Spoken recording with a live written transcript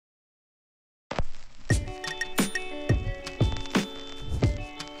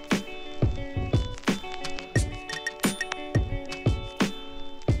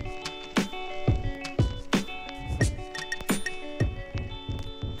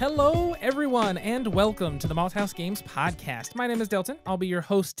Hello, everyone, and welcome to the Malthaus Games podcast. My name is Delton. I'll be your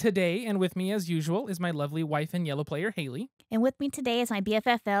host today, and with me, as usual, is my lovely wife and yellow player, Haley. And with me today is my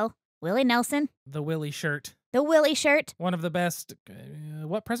BFFL, Willie Nelson. The Willie shirt. The Willie shirt. One of the best.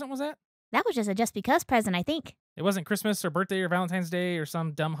 What present was that? That was just a just because present, I think. It wasn't Christmas or birthday or Valentine's Day or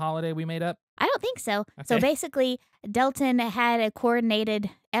some dumb holiday we made up? I don't think so. Okay. So basically, Delton had a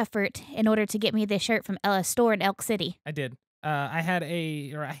coordinated effort in order to get me this shirt from a store in Elk City. I did. I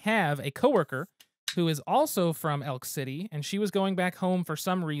have a coworker who is also from Elk City, and she was going back home for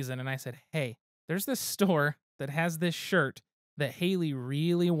some reason, and I said, hey, there's this store that has this shirt that Haley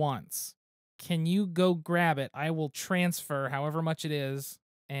really wants. Can you go grab it? I will transfer however much it is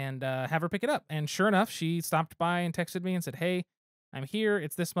and have her pick it up. And sure enough, she stopped by and texted me and said, hey, I'm here.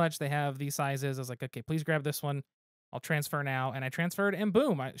 It's this much. They have these sizes. I was like, okay, please grab this one. I'll transfer now. And I transferred, and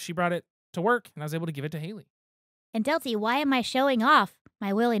boom, she brought it to work, and I was able to give it to Haley. And Delty, why am I showing off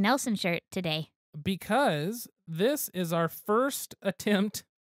my Willie Nelson shirt today? Because this is our first attempt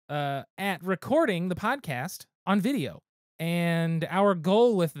at recording the podcast on video. And our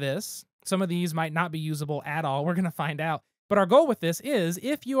goal with this, some of these might not be usable at all. We're going to find out. But our goal with this is,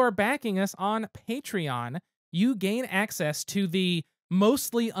 if you are backing us on Patreon, you gain access to the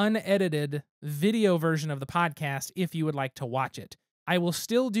mostly unedited video version of the podcast if you would like to watch it. I will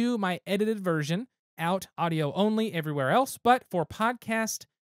still do my edited version out audio only everywhere else, but for Patreon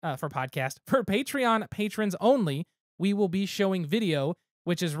patrons only, we will be showing video,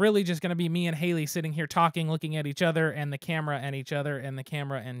 which is really just going to be me and Haley sitting here talking, looking at each other and the camera and each other and the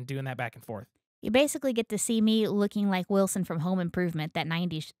camera and doing that back and forth. You basically get to see me looking like Wilson from Home Improvement, that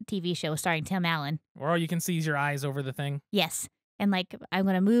 90s TV show starring Tim Allen. Or all you can see is your eyes over the thing. Yes. And like, I'm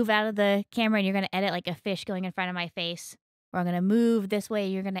going to move out of the camera and you're going to edit like a fish going in front of my face. Or I'm going to move this way,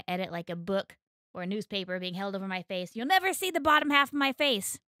 you're going to edit like a book or a newspaper being held over my face. You'll never see the bottom half of my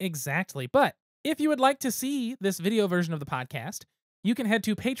face. Exactly. But if you would like to see this video version of the podcast, you can head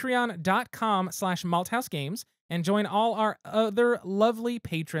to patreon.com/malthausgames and join all our other lovely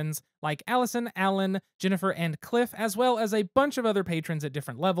patrons like Allison, Alan, Jennifer, and Cliff, as well as a bunch of other patrons at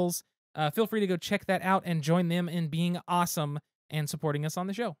different levels. Feel free to go check that out and join them in being awesome and supporting us on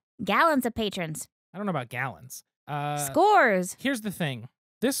the show. Gallons of patrons. I don't know about gallons. Scores. Here's the thing.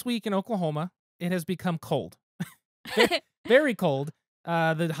 This week in Oklahoma, it has become cold. Very cold.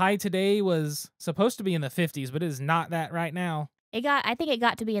 The high today was supposed to be in the 50s, but it is not that right now. I think it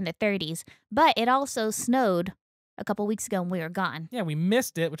got to be in the 30s, but it also snowed a couple weeks ago when we were gone. Yeah, we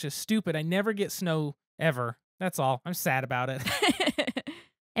missed it, which is stupid. I never get snow ever. That's all. I'm sad about it.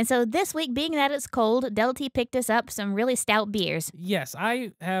 And so this week, being that it's cold, Delty picked us up some really stout beers. Yes,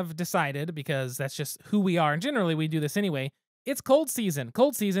 I have decided, because that's just who we are, and generally we do this anyway, it's cold season.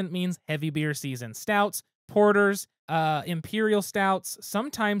 Cold season means heavy beer season. Stouts, porters, imperial stouts,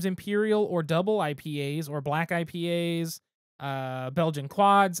 sometimes imperial or double IPAs or black IPAs, Belgian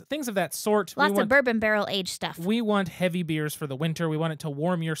quads, things of that sort. Lots of bourbon barrel aged stuff. We want heavy beers for the winter. We want it to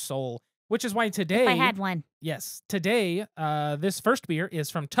warm your soul, which is why today... If I had one. Yes. Today, this first beer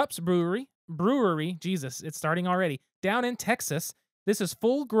is from Tupp's Brewery. Jesus, it's starting already. Down in Texas. This is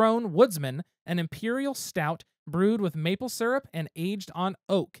Full-Grown Woodsman, an imperial stout brewed with maple syrup and aged on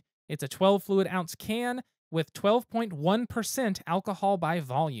oak. It's a 12 fluid ounce can with 12.1% alcohol by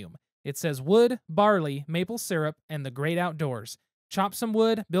volume. It says wood, barley, maple syrup, and the great outdoors. Chop some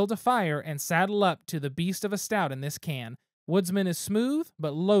wood, build a fire, and saddle up to the beast of a stout in this can. Woodsman is smooth,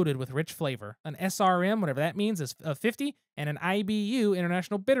 but loaded with rich flavor. An SRM, whatever that means, is of 50, and an IBU,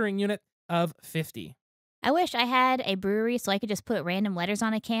 International Bittering Unit, of 50. I wish I had a brewery so I could just put random letters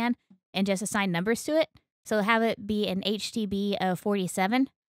on a can and just assign numbers to it. So have it be an HTB of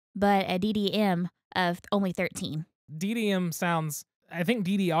 47, but a DDM of only 13. DDM sounds... I think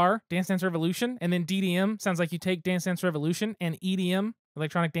DDR, Dance Dance Revolution, and then DDM sounds like you take Dance Dance Revolution and EDM,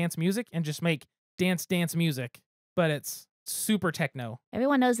 electronic dance music, and just make dance music, but it's super techno.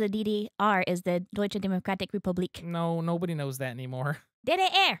 Everyone knows the DDR is the Deutsche Demokratische Republik. No, nobody knows that anymore.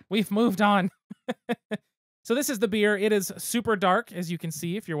 DDR! We've moved on. So this is the beer. It is super dark, as you can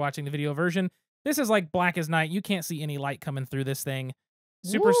see if you're watching the video version. This is like black as night. You can't see any light coming through this thing.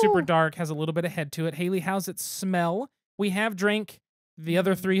 Super dark, has a little bit of head to it. Haley, how's it smell? We have drank the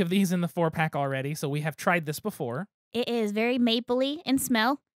other 3 of these in the 4-pack already, so we have tried this before. It is very mapley in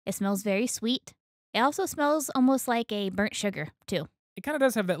smell. It smells very sweet. It also smells almost like a burnt sugar, too. It kind of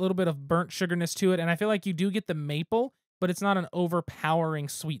does have that little bit of burnt sugarness to it, and I feel like you do get the maple, but it's not an overpowering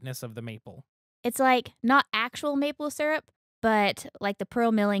sweetness of the maple. It's like not actual maple syrup, but like the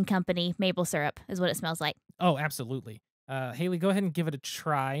Pearl Milling Company maple syrup is what it smells like. Oh, absolutely. Haley, go ahead and give it a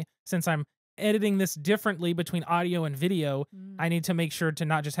try. Since I'm editing this differently between audio and video, I need to make sure to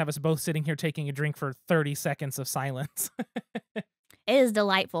not just have us both sitting here taking a drink for 30 seconds of silence. It is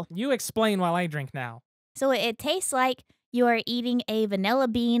delightful. You explain while I drink now. So it tastes like you are eating a vanilla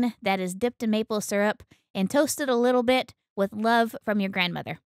bean that is dipped in maple syrup and toasted a little bit with love from your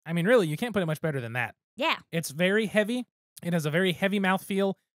grandmother. I mean, really, you can't put it much better than that. Yeah. It's very heavy. It has a very heavy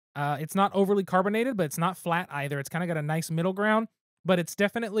mouthfeel. It's not overly carbonated, but it's not flat either. It's kind of got a nice middle ground, but it's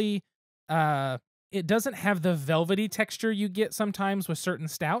definitely, it doesn't have the velvety texture you get sometimes with certain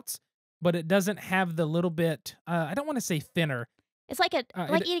stouts, but it doesn't have the little bit, I don't want to say thinner. It's like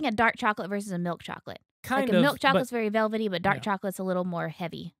eating a dark chocolate versus a milk chocolate. Kind like of. A milk chocolate's very velvety, but dark Yeah. chocolate's a little more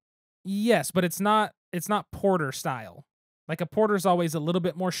heavy. Yes, but it's not porter style. Like a porter's always a little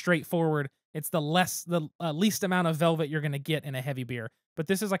bit more straightforward. It's the least amount of velvet you're going to get in a heavy beer. But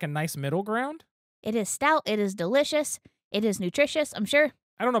this is like a nice middle ground. It is stout. It is delicious. It is nutritious, I'm sure.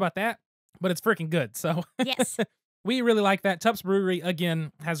 I don't know about that, but it's freaking good. So Yes. we really like that. Tups Brewery,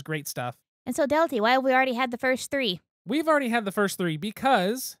 again, has great stuff. And so, Delty, why have we already had the first 3? We've already had the first 3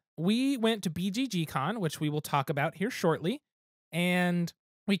 because we went to BGGCon, which we will talk about here shortly. And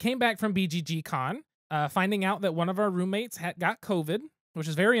we came back from BGGCon, finding out that one of our roommates got COVID, which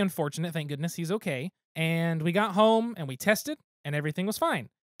is very unfortunate. Thank goodness he's okay. And we got home and we tested and everything was fine.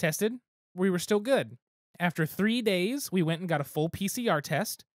 Tested, we were still good. After 3 days, we went and got a full PCR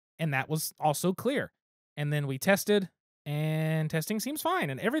test and that was also clear. And then we tested and testing seems fine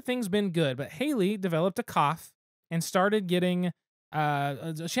and everything's been good. But Haley developed a cough and started getting,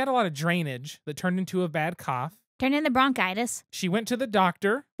 she had a lot of drainage that turned into a bad cough. Turned into bronchitis. She went to the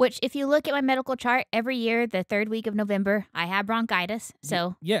doctor. Which, if you look at my medical chart, every year, the 3rd week of November, I have bronchitis.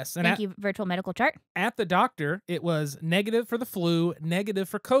 So, yes, and thank you, virtual medical chart. At the doctor, it was negative for the flu, negative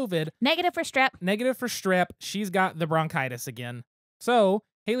for COVID, Negative for strep. negative for strep. She's got the bronchitis again. So,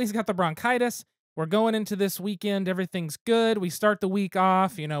 Haley's got the bronchitis. We're going into this weekend. Everything's good. We start the week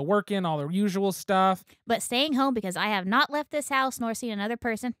off, working, all the usual stuff. But staying home because I have not left this house nor seen another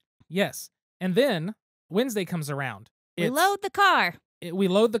person. Yes. And then Wednesday comes around. We load the car. We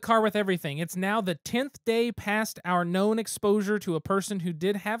load the car with everything. It's now the 10th day past our known exposure to a person who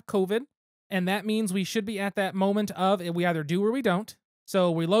did have COVID. And that means we should be at that moment of we either do or we don't. So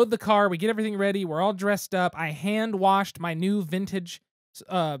we load the car. We get everything ready. We're all dressed up. I hand washed my new vintage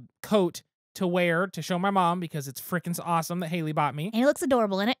coat to wear to show my mom because it's freaking awesome that Haley bought me. And he looks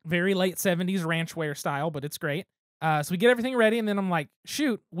adorable in it. Very late 70s ranch wear style, but it's great. So we get everything ready, and then I'm like,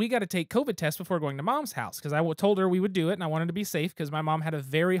 shoot, we got to take COVID tests before going to mom's house because I told her we would do it, and I wanted to be safe because my mom had a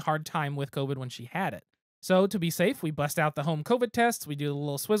very hard time with COVID when she had it. So to be safe, we bust out the home COVID tests. We do a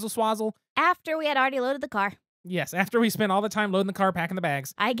little swizzle swazzle. After we had already loaded the car. Yes, after we spent all the time loading the car, packing the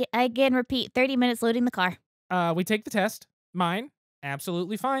bags. I again repeat, 30 minutes loading the car. We take the test. Mine,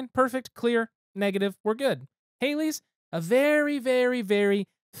 absolutely fine. Perfect, clear, negative, we're good. Haley's, a very, very, very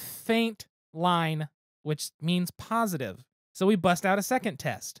faint line, which means positive. So we bust out a second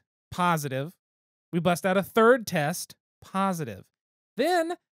test, positive. We bust out a third test, positive.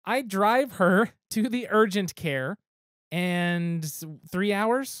 Then I drive her to the urgent care and 3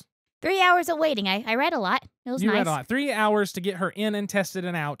 hours. 3 hours of waiting. I read a lot. It was You nice. read a lot. 3 hours to get her in and tested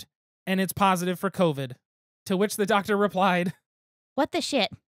and out, and it's positive for COVID. To which the doctor replied, What the shit?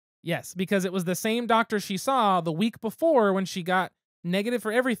 yes, because it was the same doctor she saw the week before when she got negative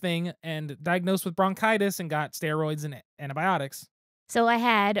for everything and diagnosed with bronchitis and got steroids and antibiotics. So I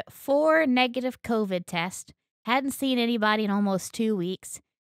had 4 negative COVID tests. Hadn't seen anybody in almost 2 weeks.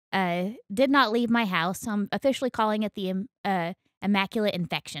 Did not leave my house. I'm officially calling it the immaculate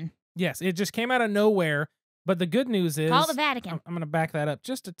infection. Yes, it just came out of nowhere. But the good news is... Call the Vatican. I'm going to back that up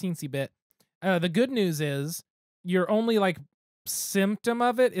just a teensy bit. The good news is your only symptom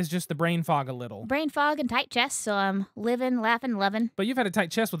of it is just the brain fog a little. Brain fog and tight chest, so I'm living, laughing, loving. But you've had a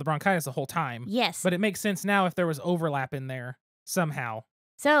tight chest with the bronchitis the whole time. Yes. But it makes sense now if there was overlap in there somehow.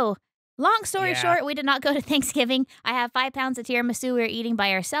 So, long story Yeah. short, we did not go to Thanksgiving. I have 5 pounds of tiramisu we are eating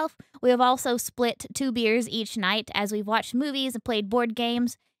by ourselves. We have also split 2 beers each night as we've watched movies and played board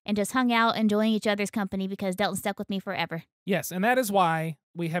games and just hung out enjoying each other's company because Delton stuck with me forever. Yes, and that is why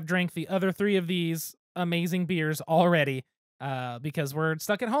we have drank the other 3 of these amazing beers already, because we're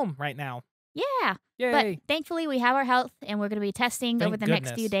stuck at home right now. Yeah. Yay. But thankfully, we have our health, and we're going to be testing Thank over the next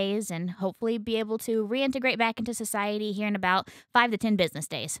goodness. few days and hopefully be able to reintegrate back into society here in about 5 to 10 business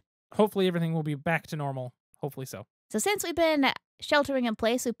days. Hopefully everything will be back to normal. Hopefully so. So since we've been sheltering in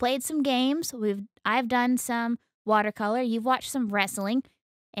place, we played some games. I've done some watercolor. You've watched some wrestling,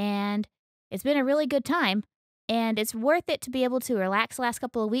 and it's been a really good time. And it's worth it to be able to relax the last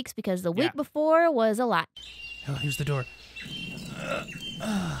couple of weeks because the week before was a lot. Oh, here's the door.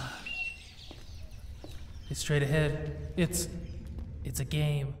 It's straight ahead. It's a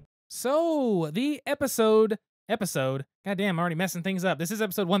game. So, the episode, goddamn, I'm already messing things up. This is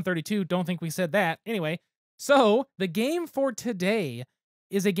episode 132. Don't think we said that. Anyway, so the game for today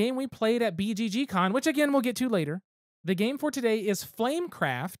is a game we played at BGGCon, which again we'll get to later. The game for today is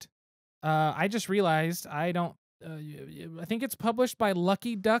Flamecraft. I just realized I think it's published by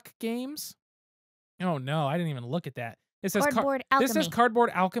Lucky Duck Games. Oh no, I didn't even look at that. It says Cardboard Alchemy. This says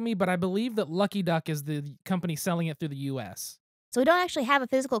Cardboard Alchemy, but I believe that Lucky Duck is the company selling it through the U.S. So we don't actually have a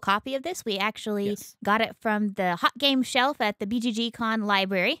physical copy of this. We actually got it from the Hot Game shelf at the BGGCon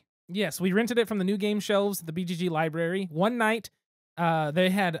library. Yes, we rented it from the new game shelves at the BGG library. One night, they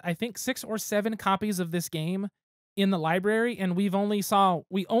had, I think, 6 or 7 copies of this game in the library, and we only saw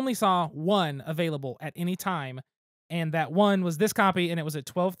one available at any time, and that one was this copy, and it was at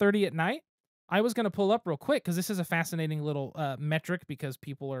 12:30 at night. I was going to pull up real quick because this is a fascinating little metric because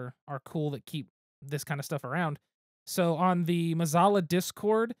people are cool that keep this kind of stuff around. So on the Mazzala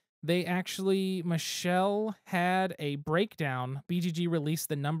Discord, Michelle had a breakdown. BGG released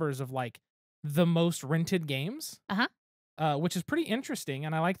the numbers of like the most rented games, which is pretty interesting.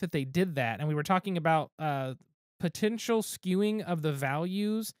 And I like that they did that. And we were talking about potential skewing of the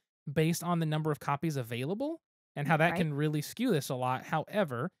values based on the number of copies available and how that can really skew this a lot.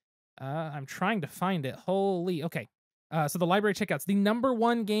 However, I'm trying to find it. Holy, okay. So the library checkouts. The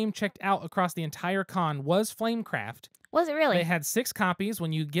 #1 game checked out across the entire con was Flamecraft. Was it really? They had 6 copies.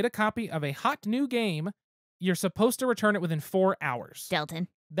 When you get a copy of a hot new game, you're supposed to return it within 4 hours. Delton.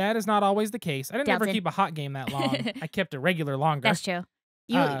 That is not always the case. I didn't ever keep a hot game that long. I kept a regular longer. That's true.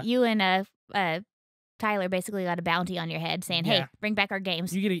 You and Tyler basically got a bounty on your head saying, hey, bring back our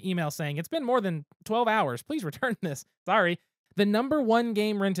games. You get an email saying, it's been more than 12 hours. Please return this. Sorry. The #1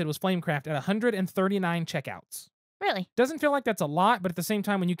 game rented was Flamecraft at 139 checkouts. Really? Doesn't feel like that's a lot, but at the same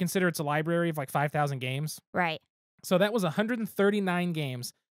time, when you consider it's a library of like 5,000 games. Right. So that was 139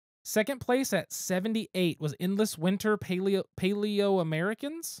 games. Second place at 78 was Endless Winter Paleo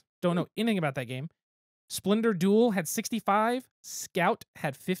Americans. Don't know anything about that game. Splendor Duel had 65. Scout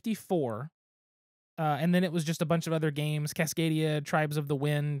had 54. And then it was just a bunch of other games. Cascadia, Tribes of the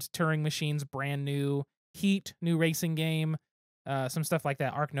Wind, Turing Machines, brand new. Heat, new racing game. Some stuff like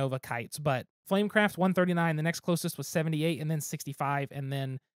that. Arc Nova, Kites. But Flamecraft, 139. The next closest was 78, and then 65, and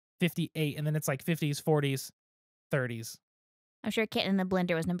then 58. And then it's like 50s, 40s, 30s. I'm sure Kitten in the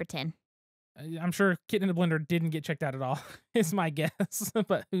Blender was number 10. I'm sure Kitten in the Blender didn't get checked out at all, is my guess.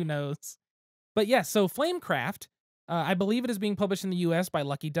 But who knows? But yeah, so Flamecraft, I believe it is being published in the U.S. by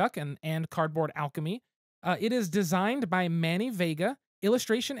Lucky Duck and Cardboard Alchemy. It is designed by Manny Vega.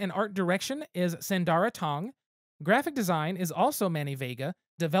 Illustration and art direction is Sandara Tong. Graphic design is also Manny Vega.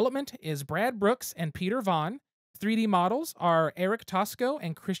 Development is Brad Brooks and Peter Vaughn. 3D models are Eric Tosco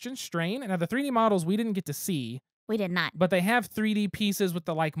and Christian Strain. Now, the 3D models we didn't get to see. We did not. But they have 3D pieces with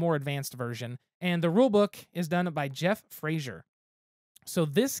the more advanced version. And the rulebook is done by Jeff Frazier. So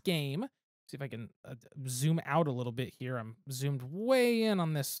this game, see if I can zoom out a little bit here. I'm zoomed way in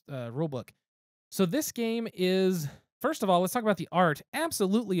on this rulebook. So this game is, first of all, let's talk about the art.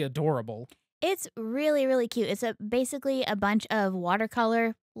 Absolutely adorable. It's really, really cute. It's basically a bunch of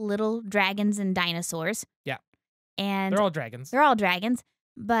watercolor little dragons and dinosaurs. Yeah. And they're all dragons. They're all dragons,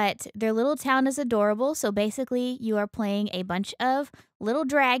 but their little town is adorable. So basically, you are playing a bunch of little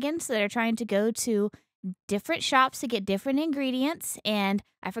dragons that are trying to go to different shops to get different ingredients. And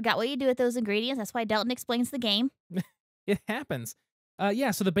I forgot what you do with those ingredients. That's why Delton explains the game. It happens. Yeah,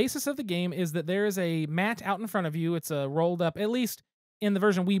 so the basis of the game is that there is a mat out in front of you. It's rolled up, at least in the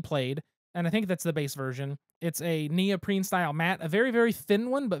version we played. And I think that's the base version. It's a neoprene-style mat, a very, very thin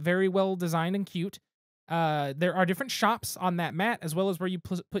one, but very well designed and cute. There are different shops on that mat, as well as where you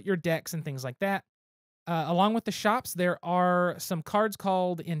put your decks and things like that. Along with the shops, there are some cards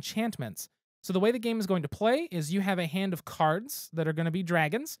called enchantments. So the way the game is going to play is you have a hand of cards that are going to be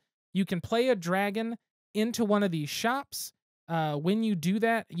dragons. You can play a dragon into one of these shops. When you do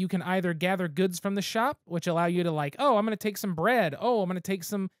that, you can either gather goods from the shop, which allow you to I'm going to take some bread. Oh, I'm going to take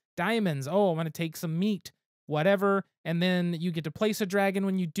some diamonds. Oh, I'm going to take some meat, whatever. And then you get to place a dragon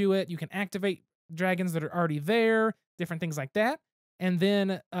when you do it. You can activate dragons that are already there, different things like that. And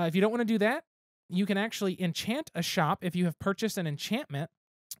then if you don't want to do that, you can actually enchant a shop if you have purchased an enchantment.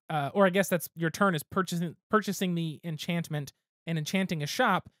 Or I guess that's your turn is purchasing the enchantment and enchanting a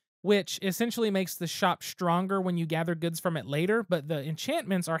shop, which essentially makes the shop stronger when you gather goods from it later. But the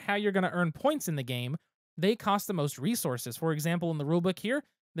enchantments are how you're going to earn points in the game. They cost the most resources. For example, in the rulebook here,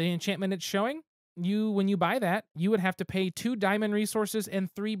 the enchantment it's showing, when you buy that, you would have to pay 2 diamond resources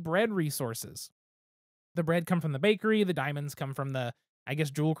and 3 bread resources. The bread come from the bakery, the diamonds come from the, I guess,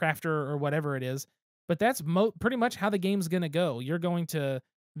 jewel crafter or whatever it is. But that's pretty much how the game's going to go. You're going to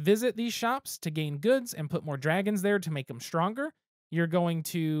visit these shops to gain goods and put more dragons there to make them stronger. You're going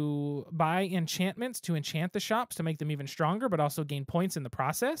to buy enchantments to enchant the shops to make them even stronger, but also gain points in the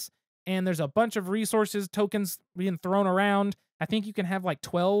process. And there's a bunch of resources, tokens being thrown around. I think you can have like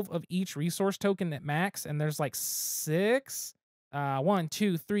 12 of each resource token at max, and there's like 6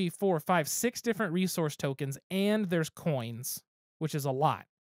 different resource tokens, and there's coins, which is a lot.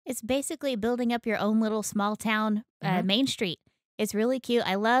 It's basically building up your own little small town main street. It's really cute.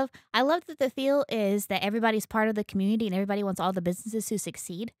 I love that the feel is that everybody's part of the community and everybody wants all the businesses to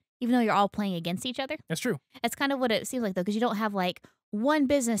succeed, even though you're all playing against each other. That's true. That's kind of what it seems like, though, because you don't have like one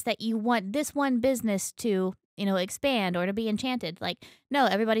business that you want this one business to, expand or to be enchanted. Like, no,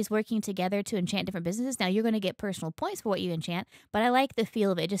 everybody's working together to enchant different businesses. Now, you're going to get personal points for what you enchant, but I like the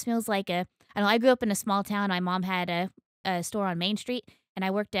feel of it. It just feels like I grew up in a small town. My mom had a store on Main Street, and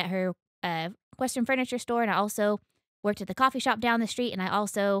I worked at her Western furniture store, and I also worked at the coffee shop down the street, and I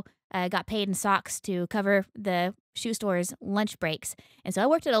also got paid in socks to cover the shoe store's lunch breaks. And so I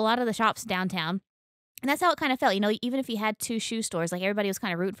worked at a lot of the shops downtown. And that's how it kind of felt. Even if you had 2 shoe stores, like everybody was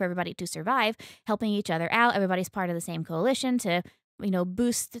kind of rooting for everybody to survive, helping each other out. Everybody's part of the same coalition to,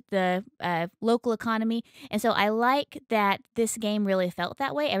 boost the local economy. And so I like that this game really felt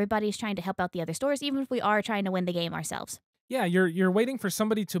that way. Everybody's trying to help out the other stores, even if we are trying to win the game ourselves. Yeah, you're waiting for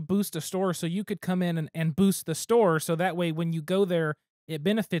somebody to boost a store so you could come in and boost the store. So that way when you go there, it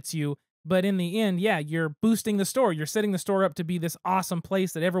benefits you. But in the end, yeah, you're boosting the store. You're setting the store up to be this awesome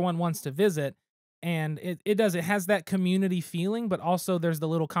place that everyone wants to visit. And it has that community feeling, but also there's the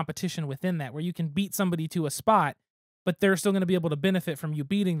little competition within that where you can beat somebody to a spot, but they're still going to be able to benefit from you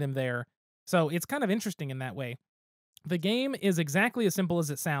beating them there. So it's kind of interesting in that way. The game is exactly as simple as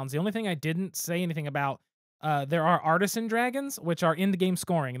it sounds. The only thing I didn't say anything about, there are artisan dragons, which are end-game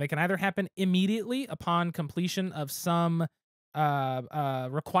scoring. They can either happen immediately upon completion of some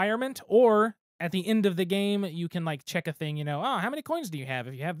requirement, or at the end of the game, you can like check a thing, how many coins do you have?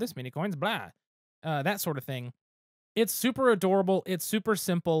 If you have this many coins, blah. That sort of thing. It's super adorable. It's super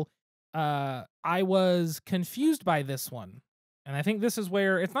simple. I was confused by this one. And I think this is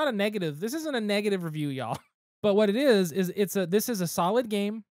where it's not a negative. This isn't a negative review, y'all. But what it is this is a solid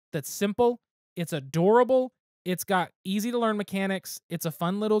game that's simple. It's adorable. It's got easy to learn mechanics. It's a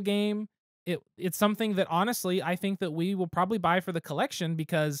fun little game. It's something that honestly, I think that we will probably buy for the collection,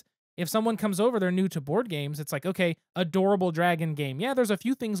 because if someone comes over, they're new to board games, it's like, okay, adorable dragon game. Yeah, there's a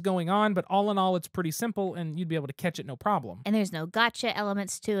few things going on, but all in all, it's pretty simple, and you'd be able to catch it no problem. And there's no gotcha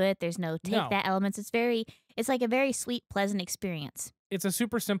elements to it. There's no that elements. It's like a very sweet, pleasant experience. It's a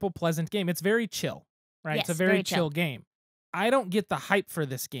super simple, pleasant game. It's very chill, right? Yes, it's a very chill game. I don't get the hype for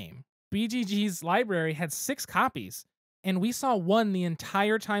this game. BGG's library had 6 copies, and we saw one the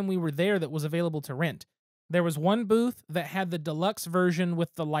entire time we were there that was available to rent. There was one booth that had the deluxe version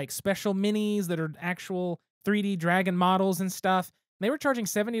with the like special minis that are actual 3D dragon models and stuff. They were charging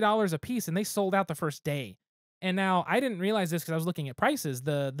 $70 a piece, and they sold out the first day. And now I didn't realize this because I was looking at prices.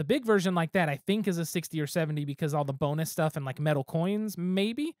 The big version like that I think is a 60 or 70 because all the bonus stuff and like metal coins,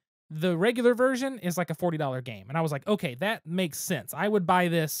 maybe. The regular version is like a $40 game. And I was like, okay, that makes sense. I would buy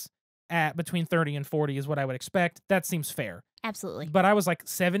this at between 30 and 40 is what I would expect. That seems fair. Absolutely. But I was like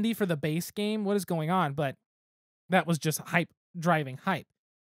 70 for the base game. What is going on? But that was just hype driving hype.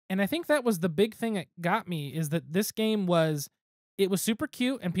 And I think that was the big thing that got me, is that this game was super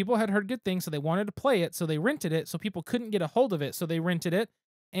cute and people had heard good things, so they wanted to play it, so they rented it, so people couldn't get a hold of it, so they rented it.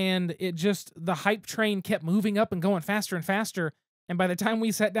 And the hype train kept moving up and going faster and faster. And by the time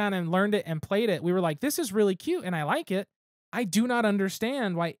we sat down and learned it and played it, we were like, this is really cute and I like it. I do not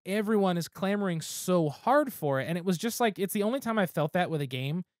understand why everyone is clamoring so hard for it. And it was just like, it's the only time I felt that with a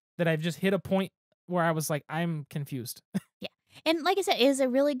game, that I've just hit a point where I was like, I'm confused. Yeah. And like I said, it is a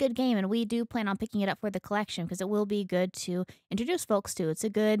really good game, and we do plan on picking it up for the collection because it will be good to introduce folks to. It's a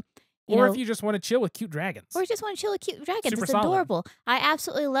good... if you just want to chill with cute dragons. Or just want to chill with cute dragons. Super it's solid. Adorable. I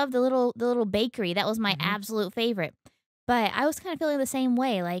absolutely love the little bakery. That was my absolute favorite. But I was kind of feeling the same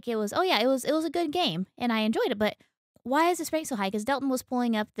way. Like it was a good game, and I enjoyed it, but why is this ranked so high? Because Delton was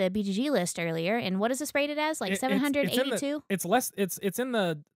pulling up the BGG list earlier, and what is this rated as? Like 782? It's in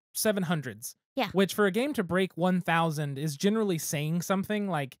the 700s. Yeah. Which for a game to break 1,000 is generally saying something.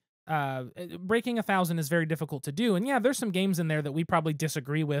 Like breaking 1,000 is very difficult to do. And yeah, there's some games in there that we probably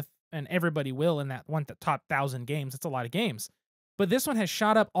disagree with, and everybody will in that one, the top 1,000 games. It's a lot of games. But this one has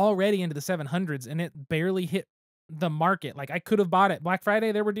shot up already into the 700s, and it barely hit the market. Like I could have bought it. Black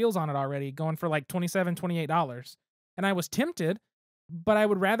Friday, there were deals on it already, going for like $27, $28. And I was tempted, but I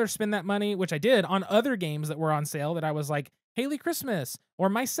would rather spend that money, which I did, on other games that were on sale that I was like, Haley Christmas or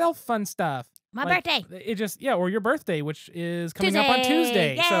Myself Fun Stuff. My Like, birthday. It just, or your birthday, which is coming up on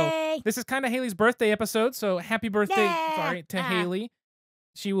Tuesday. Yay. So this is kind of Haley's birthday episode. So happy birthday, Yeah. to Haley.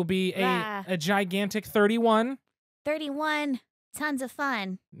 She will be Rah. a gigantic 31. 31. Tons of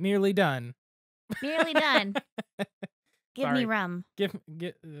fun. Nearly done. Nearly done. Give me Sorry. rum. Go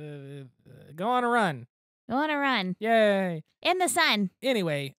on a run. Go on a run. Yay. In the sun.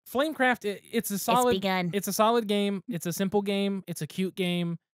 Anyway, Flamecraft, it's a It's solid begun. It's a solid game. It's a simple game. It's a cute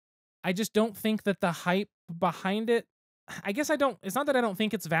game. I just don't think that the hype behind it, it's not that I don't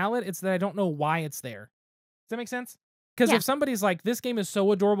think it's valid, it's that I don't know why it's there. Does that make sense? Because Yeah. if somebody's like, this game is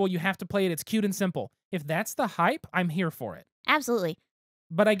so adorable, you have to play it, it's cute and simple. If that's the hype, I'm here for it. Absolutely.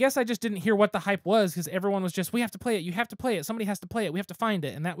 But I guess I just didn't hear what the hype was because everyone was just, we have to play it, you have to play it, somebody has to play it, we have to find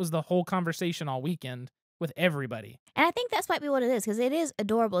it. And that was the whole conversation all weekend with everybody. And I think that's might be what it is, because it is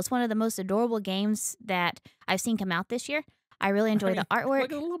adorable. It's one of the most adorable games that I've seen come out this year. I really enjoy the artwork. Look at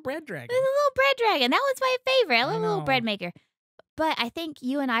the little bread dragon. There's a little bread dragon. That one's my favorite. I love I a little know. bread maker. But I think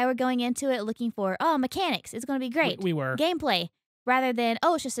you and I were going into it looking for, mechanics. It's going to be great. We were. Gameplay, rather than,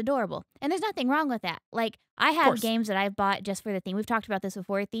 it's just adorable. And there's nothing wrong with that. Like, I have course. games that I've bought just for the theme. We've talked about this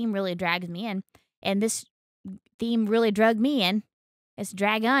before. Theme really drags me in. And this theme really drug me in. It's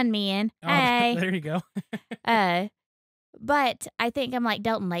drag on me in. Oh, Hey. there you go. But I think I'm like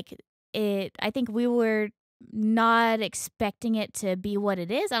Delton. I think we were not expecting it to be what it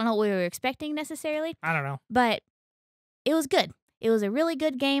is. I don't know what we were expecting necessarily, I don't know. but it was good. It was a really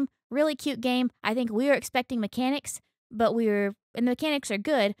good game, really cute game. I think we were expecting mechanics, and the mechanics are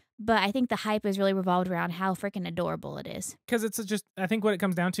good, but I think the hype is really revolved around how freaking adorable it is. Because I think what it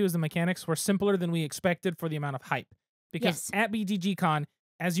comes down to is the mechanics were simpler than we expected for the amount of hype. Because Yes. at BGGCon,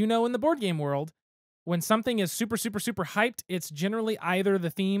 as you know in the board game world, when something is super, super, super hyped, it's generally either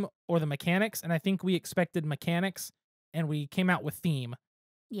the theme or the mechanics. And I think we expected mechanics and we came out with theme.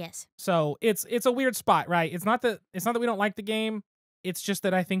 Yes. So it's a weird spot, right? It's not that we don't like the game. It's just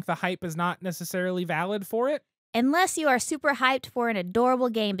that I think the hype is not necessarily valid for it. Unless you are super hyped for an adorable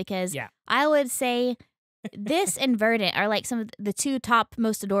game, because Yeah. I would say this and Verdant are like some of the two top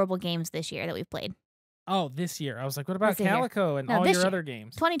most adorable games this year that we've played. Oh, this year. I was like, what about This year. Calico and No, all this your year. other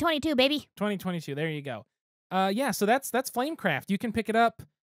games? 2022, baby. 2022. There you go. Yeah, so that's Flamecraft. You can pick it up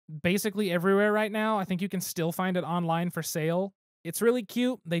basically everywhere right now. I think you can still find it online for sale. It's really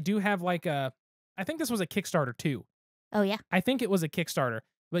cute. They do have I think this was a Kickstarter too. Oh, yeah. I think it was a Kickstarter.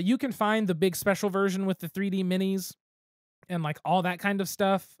 But you can find the big special version with the 3D minis and like all that kind of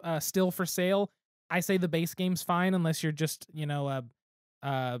stuff still for sale. I say the base game's fine unless you're just,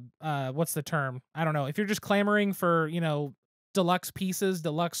 what's the term? I don't know. If you're just clamoring for, deluxe pieces,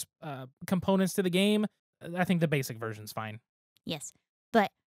 deluxe components to the game, I think the basic version's fine. Yes.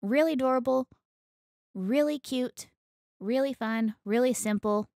 But really adorable, really cute, really fun, really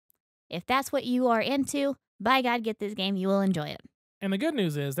simple. If that's what you are into, by God, get this game. You will enjoy it. And the good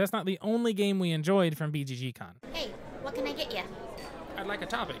news is that's not the only game we enjoyed from BGGCon. Hey, what can I get you? I'd like a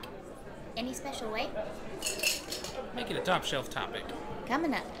topic. Any special way? Make it a top shelf topic.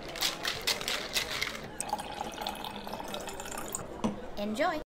 Coming up.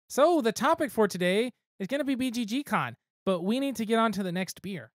 Enjoy. So the topic for today is going to be BGGCon, but we need to get on to the next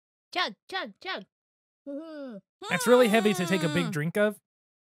beer. Chug, chug, chug. That's really heavy to take a big drink of.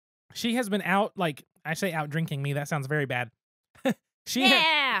 She has been out, I say out drinking me. That sounds very bad.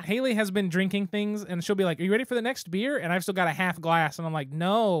 Haley has been drinking things, and she'll be like, are you ready for the next beer? And I've still got a half glass, and I'm like,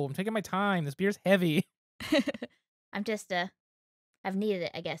 no, I'm taking my time. This beer's heavy. I'm just, I've needed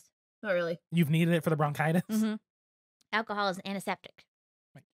it, I guess. Not really. You've needed it for the bronchitis? Mm-hmm. Alcohol is an antiseptic.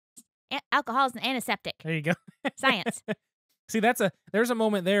 Alcohol is an antiseptic. There you go. Science. See, there's a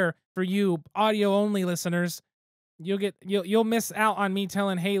moment there for you audio only listeners. You'll miss out on me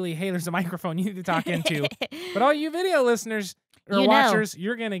telling Haley, hey, there's a microphone you need to talk into. But all you video listeners or watchers,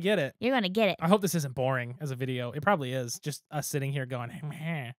 you're gonna get it. You're gonna get it. I hope this isn't boring as a video. It probably is. Just us sitting here going,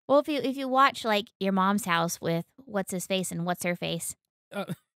 meh. Well, if you watch your mom's house with what's his face and what's her face.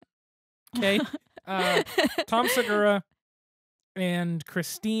 Okay. Tom Segura and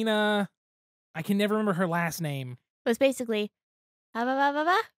Christina. I can never remember her last name. It was basically hubba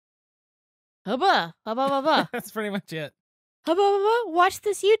hubba hubba. That's pretty much it. Hubba hubba. Watch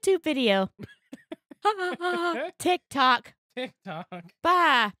this YouTube video. TikTok.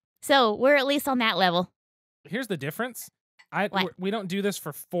 Bah. So we're at least on that level. Here's the difference. What? We don't do this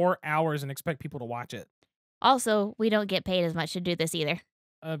for 4 hours and expect people to watch it. Also, we don't get paid as much to do this either.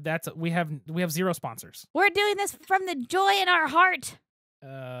 We have 0 sponsors. We're doing this from the joy in our heart.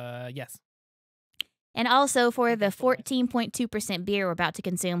 Yes. And also for the 14.2% beer we're about to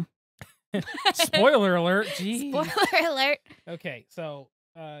consume. Spoiler alert. Jeez. Spoiler alert. Okay, so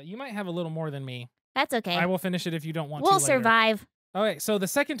You might have a little more than me. That's okay. I will finish it if you don't want to We'll later. survive. Okay, so the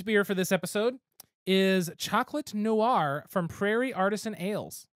second beer for this episode is Chocolate Noir from Prairie Artisan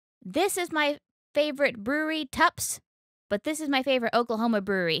Ales. This is my favorite brewery, Tups, but this is my favorite Oklahoma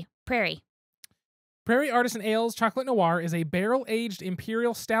brewery, Prairie. Prairie Artisan Ales Chocolate Noir is a barrel-aged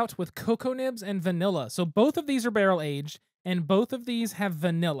imperial stout with cocoa nibs and vanilla. So both of these are barrel-aged, and both of these have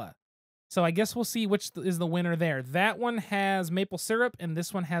vanilla. So I guess we'll see which is the winner there. That one has maple syrup, and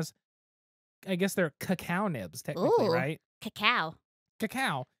this one has, I guess they're cacao nibs, technically, Ooh, right? Cacao.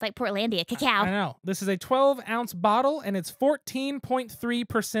 Cacao. It's like Portlandia, I cacao. know. This is a 12-ounce bottle, and it's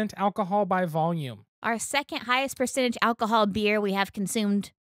 14.3% alcohol by volume. Our second highest percentage alcohol beer we have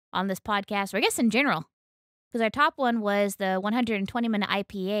consumed on this podcast, or I guess in general. Because our top one was the 120-minute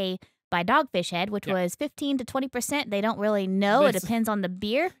IPA by Dogfish Head, which was 15 to 20%. They don't really know. It depends on the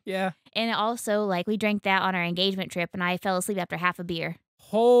beer. Yeah. And also, like, we drank that on our engagement trip, and I fell asleep after half a beer.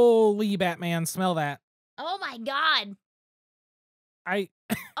 Holy Batman, smell that. Oh, my God.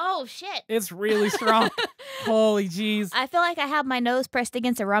 Oh, shit. It's really strong. Holy jeez. I feel like I have my nose pressed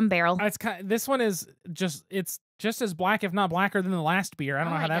against a rum barrel. This one is it's just as black, if not blacker, than the last beer. I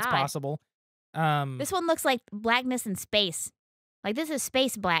don't know how that's possible. This one looks like blackness in space. Like, this is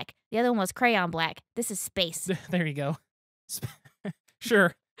space black. The other one was crayon black. This is space. There you go.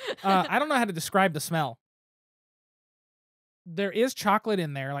 Sure. I don't know how to describe the smell. There is chocolate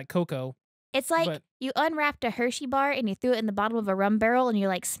in there, like cocoa. It's like you unwrapped a Hershey bar and you threw it in the bottom of a rum barrel and you're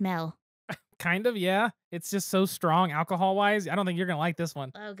like, smell. Kind of, yeah. It's just so strong alcohol-wise. I don't think you're going to like this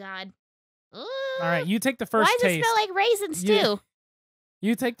one. Oh, God. Ooh. All right, you take the first taste. Why does it smell like raisins, too?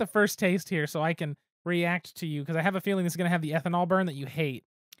 You take the first taste here so I can react to you, because I have a feeling this is going to have the ethanol burn that you hate.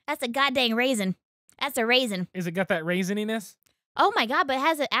 That's a goddamn raisin. That's a raisin. Is it got that raisininess? Oh, my God, but it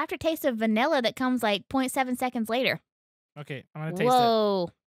has an aftertaste of vanilla that comes like 0.7 seconds later. Okay, I'm going to taste it.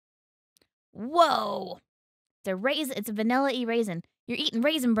 Whoa. It's a raisin. It's a vanilla-y raisin. You're eating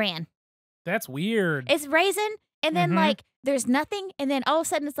Raisin Bran. That's weird. It's raisin, and then, like, there's nothing, and then all of a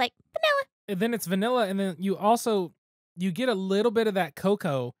sudden it's like vanilla. And then it's vanilla, and then you get a little bit of that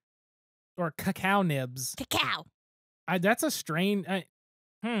cocoa or cacao nibs. Cacao. That's a strange...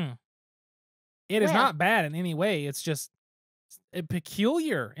 It is not bad in any way. It's just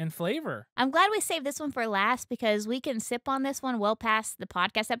peculiar in flavor. I'm glad we saved this one for last because we can sip on this one well past the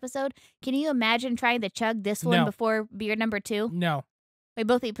podcast episode. Can you imagine trying to chug this one before beer number 2? No. We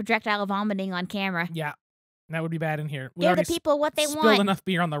both eat projectile vomiting on camera. Yeah, that would be bad in here. Give the people what they want. Spilled enough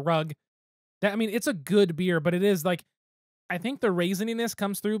beer on the rug. It's a good beer, but it is like, I think the raisininess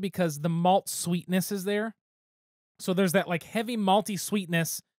comes through because the malt sweetness is there. So there's that like heavy malty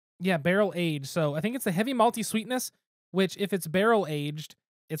sweetness. Yeah, barrel aged. So I think it's the heavy malty sweetness, which if it's barrel aged,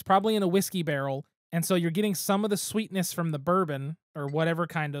 it's probably in a whiskey barrel. And so you're getting some of the sweetness from the bourbon or whatever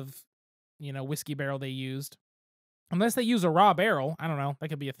kind of, whiskey barrel they used. Unless they use a raw barrel. I don't know. That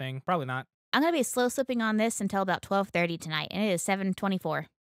could be a thing. Probably not. I'm going to be slow sipping on this until about 12:30 tonight, and it is 7:24.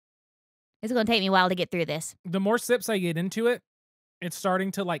 It's going to take me a while to get through this. The more sips I get into it, it's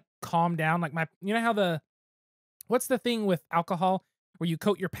starting to like calm down. Like you know how what's the thing with alcohol where you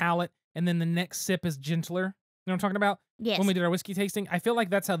coat your palate and then the next sip is gentler? You know what I'm talking about? Yes. When we did our whiskey tasting, I feel like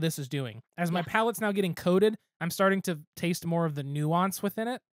that's how this is doing. As my palate's now getting coated, I'm starting to taste more of the nuance within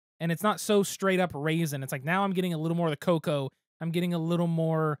it. And it's not so straight up raisin. It's like now I'm getting a little more of the cocoa. I'm getting a little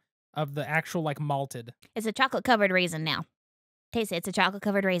more of the actual like malted. It's a chocolate covered raisin now. Taste it. It's a chocolate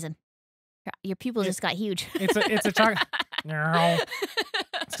covered raisin. Your pupil just got huge. It's a chocolate.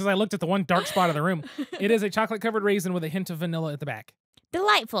 It's because I looked at the one dark spot of the room. It is a chocolate covered raisin with a hint of vanilla at the back.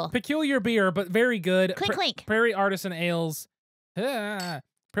 Delightful. Peculiar beer, but very good. Clink, clink. Prairie Artisan Ales.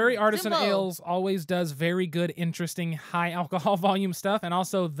 Prairie Artisan Ales always does very good, interesting, high alcohol volume stuff, and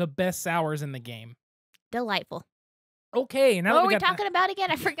also the best sours in the game. Delightful. Okay, now what were we talking about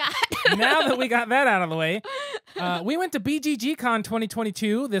again? I forgot. Now that we got that out of the way, we went to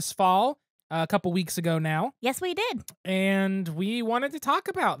BGGCon22 this fall, a couple weeks ago now. Yes, we did. And we wanted to talk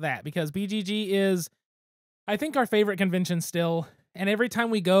about that because BGG is, I think, our favorite convention still. And every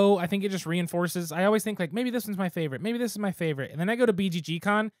time we go, I think it just reinforces. I always think like, maybe this one's my favorite. Maybe this is my favorite. And then I go to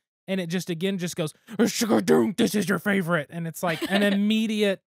BGGCon and it just goes, this is your favorite. And it's like an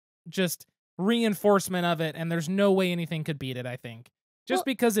immediate just reinforcement of it. And there's no way anything could beat it, I think. Just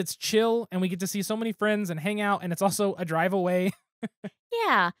because it's chill and we get to see so many friends and hang out. And it's also a drive away.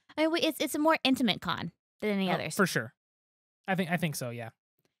 Yeah. It's a more intimate con than any others. For sure. I think so, yeah.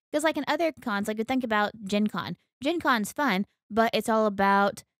 Because like in other cons, like we think about Gen Con. Gen Con's fun, but it's all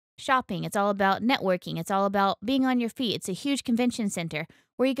about shopping. It's all about networking. It's all about being on your feet. It's a huge convention center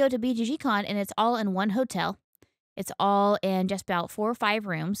where you go to BGGCon and it's all in one hotel. It's all in just about 4 or 5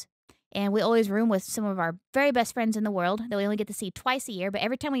 rooms. And we always room with some of our very best friends in the world that we only get to see twice a year. But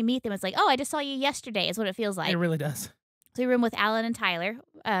every time we meet them, it's like, oh, I just saw you yesterday, is what it feels like. It really does. So we room with Alan and Tyler.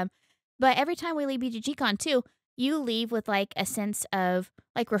 But every time we leave BGGCon too, you leave with like a sense of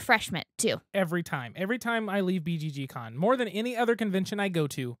like refreshment too. Every time I leave BGGCon, more than any other convention I go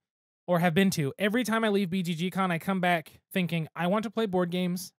to or have been to, every time I leave BGGCon, I come back thinking, I want to play board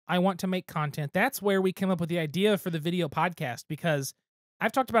games. I want to make content. That's where we came up with the idea for the video podcast, because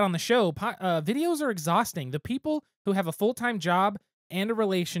I've talked about on the show, videos are exhausting. The people who have a full-time job and a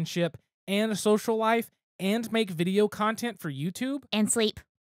relationship and a social life and make video content for YouTube. And sleep.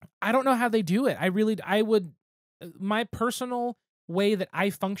 I don't know how they do it. My personal way that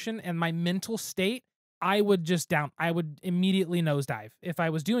I function and my mental state, I would immediately nosedive. If I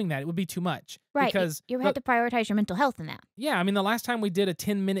was doing that, it would be too much. Right. Because you have to prioritize your mental health in that. Yeah. I mean, the last time we did a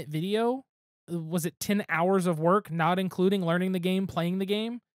 10-minute video, was it 10 hours of work, not including learning the game, playing the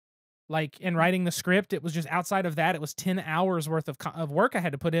game, and writing the script? It was just outside of that. It was 10 hours worth of work I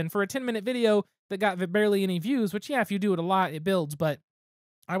had to put in for a 10-minute video that got barely any views, which, yeah, if you do it a lot, it builds. But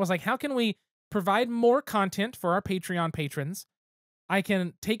I was like, how can we provide more content for our Patreon patrons? I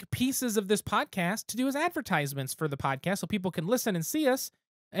can take pieces of this podcast to do as advertisements for the podcast so people can listen and see us.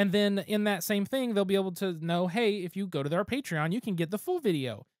 And then in that same thing, they'll be able to know, hey, if you go to their Patreon, you can get the full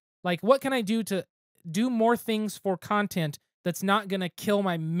video. Like, what can I do to do more things for content that's not going to kill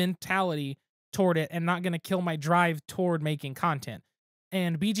my mentality toward it and not going to kill my drive toward making content?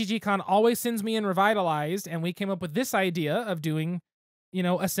 And BGGCon always sends me in revitalized, and we came up with this idea of doing,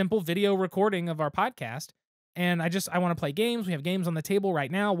 a simple video recording of our podcast. And I want to play games. We have games on the table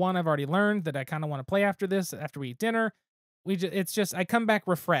right now. One I've already learned that I kind of want to play after this, after we eat dinner. I come back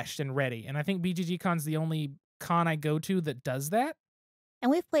refreshed and ready. And I think BGGCon's the only con I go to that does that.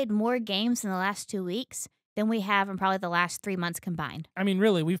 And we've played more games in the last 2 weeks than we have in probably the last 3 months combined. I mean,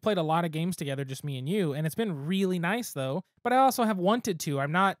 really, we've played a lot of games together, just me and you, and it's been really nice, though. But I also have wanted to.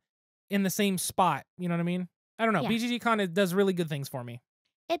 I'm not in the same spot. You know what I mean? I don't know. Yeah. BGGCon does really good things for me.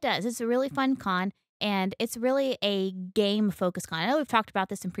 It does. It's a really fun con, and it's really a game-focused con. I know we've talked about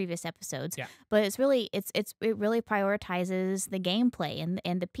this in previous episodes, but it really prioritizes the gameplay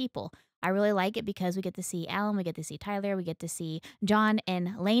and the people. I really like it because we get to see Alan, we get to see Tyler, we get to see John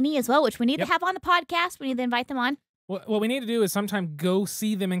and Lainey as well, which we need to have on the podcast. We need to invite them on. What we need to do is sometime go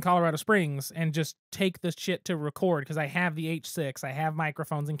see them in Colorado Springs and just take this shit to record, because I have the H6, I have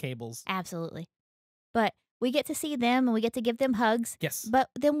microphones and cables. Absolutely. But we get to see them and we get to give them hugs. Yes. But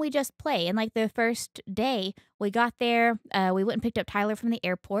then we just play. And like the first day, we got there, we went and picked up Tyler from the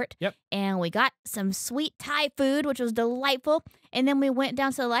airport. Yep. And we got some sweet Thai food, which was delightful. And then we went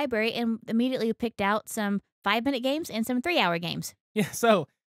down to the library and immediately picked out some 5-minute games and some 3-hour games. Yeah. So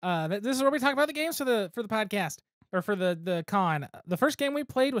this is where we talk about the games for the podcast, or for the con. The first game we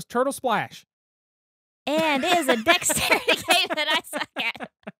played was Turtle Splash. And it is a dexterity game that I suck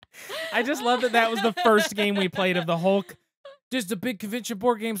at. I just love that was the first game we played of the whole. Just a big convention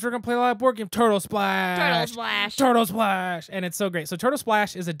board games. We're going to play a lot of board games. Turtle Splash. Turtle Splash. Turtle Splash. And it's so great. So Turtle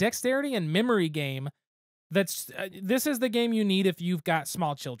Splash is a dexterity and memory game. This is the game you need if you've got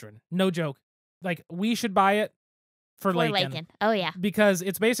small children. No joke. Like, we should buy it for Lakin. Oh, yeah. Because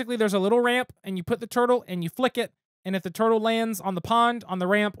it's basically, there's a little ramp, and you put the turtle, and you flick it, and if the turtle lands on the pond, on the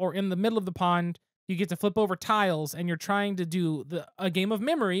ramp, or in the middle of the pond, you get to flip over tiles, and you're trying to do a game of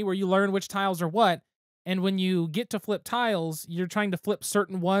memory where you learn which tiles are what. And when you get to flip tiles, you're trying to flip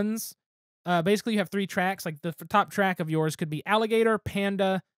certain ones. Basically, you have 3 tracks. Like, the top track of yours could be alligator,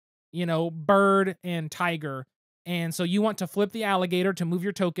 panda, bird, and tiger. And so you want to flip the alligator to move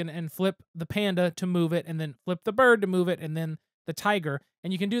your token, and flip the panda to move it, and then flip the bird to move it, and then the tiger.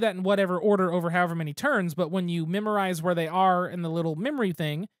 And you can do that in whatever order over however many turns. But when you memorize where they are in the little memory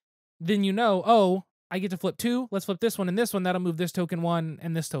thing, then oh, I get to flip 2. Let's flip this one and this one. That'll move this token 1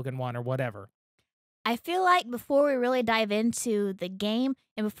 and this token 1, or whatever. I feel like before we really dive into the game,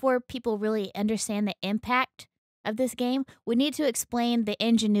 and before people really understand the impact of this game, we need to explain the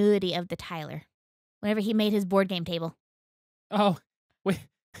ingenuity of the Tyler whenever he made his board game table. Oh, we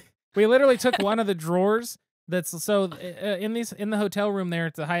literally took one of the drawers in the hotel room there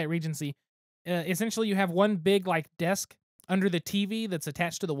at the Hyatt Regency. Essentially, you have one big desk under the TV that's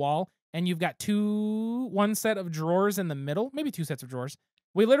attached to the wall, and you've got one set of drawers in the middle, maybe 2 sets of drawers.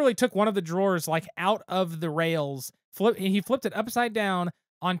 We literally took one of the drawers out of the rails. He flipped it upside down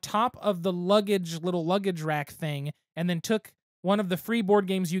on top of the little luggage rack thing, and then took one of the free board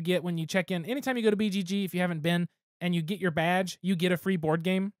games you get when you check in. Anytime you go to BGG, if you haven't been, and you get your badge, you get a free board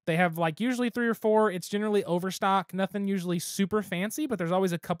game. They have usually 3 or 4. It's generally overstock, nothing usually super fancy, but there's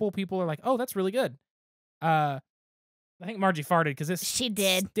always a couple people are like, oh, that's really good. I think Margie farted because this She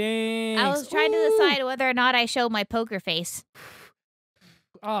did. stinks. I was trying to decide whether or not I show my poker face.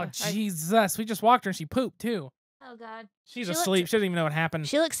 Oh, Jesus. We just walked her and she pooped, too. Oh, God. She's asleep. She doesn't even know what happened.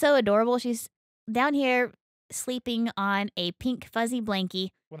 She looks so adorable. She's down here sleeping on a pink fuzzy blankie.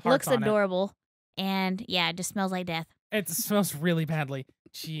 With Looks hearts on adorable. And, yeah, it just smells like death. It smells really badly.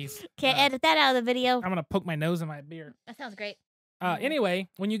 Jeez. Can't edit that out of the video. I'm going to poke my nose in my beer. That sounds great. Anyway,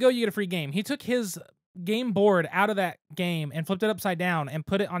 when you go, you get a free game. He took his game board out of that game and flipped it upside down and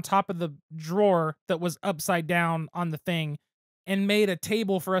put it on top of the drawer that was upside down on the thing and made a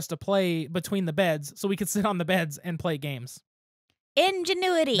table for us to play between the beds so we could sit on the beds and play games.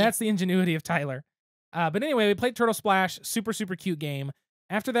 Ingenuity. That's the ingenuity of Tyler. But anyway, we played Turtle Splash. Super, super cute game.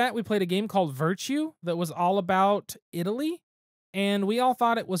 After that, we played a game called Virtu that was all about Italy, and we all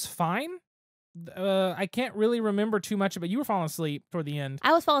thought it was fine. I can't really remember too much of it. You were falling asleep toward the end.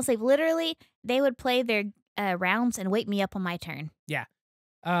 I was falling asleep. Literally, they would play their rounds and wake me up on my turn. Yeah.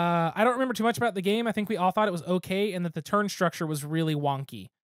 I don't remember too much about the game. I think we all thought it was okay and that the turn structure was really wonky.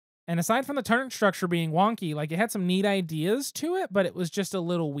 And aside from the turn structure being wonky, like it had some neat ideas to it, but it was just a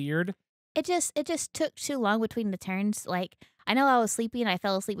little weird. It just took too long between the turns. Like, I know I was sleepy and I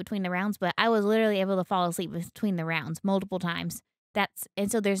fell asleep between the rounds, but I was literally able to fall asleep between the rounds multiple times.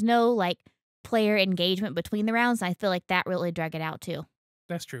 And so there's no like player engagement between the rounds. I feel like that really drug it out too.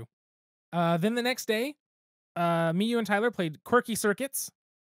 That's true. Then the next day, me, you, and Tyler played Quirky Circuits,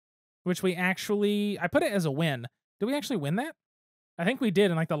 which I put it as a win. Did we actually win that? I think we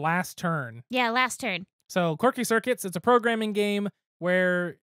did in like the last turn. Yeah, last turn. So Quirky Circuits, it's a programming game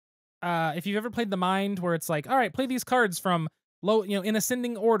where if you've ever played The Mind, where it's like, all right, play these cards from low, in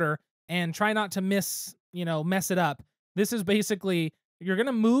ascending order and try not to mess it up. This is basically, you're going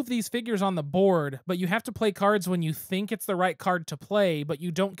to move these figures on the board, but you have to play cards when you think it's the right card to play, but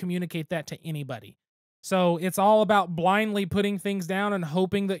you don't communicate that to anybody. So it's all about blindly putting things down and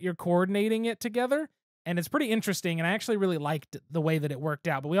hoping that you're coordinating it together. And it's pretty interesting, and I actually really liked the way that it worked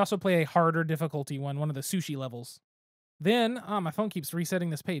out. But we also play a harder difficulty one of the sushi levels. Then, my phone keeps resetting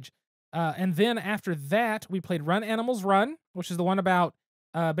this page. And then after that, we played Run Animals Run, which is the one about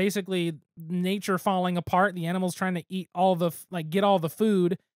basically nature falling apart, the animals trying to eat get all the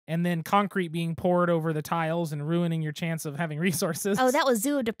food, and then concrete being poured over the tiles and ruining your chance of having resources. Oh, that was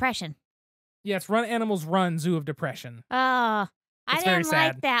Zoo of Depression. Yeah, it's Run Animals Run, Zoo of Depression. Oh, I didn't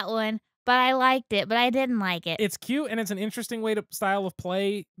like that one, but I liked it, but I didn't like it. It's cute, and it's an interesting style of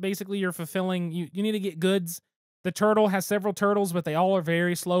play. Basically, you're fulfilling, you need to get goods. The turtle has several turtles, but they all are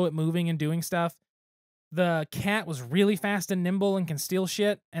very slow at moving and doing stuff. The cat was really fast and nimble and can steal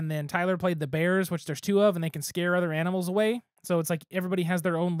shit. And then Tyler played the bears, which there's 2 of, and they can scare other animals away. So it's like everybody has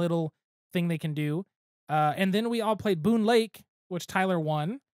their own little thing they can do. And then we all played Boonlake, which Tyler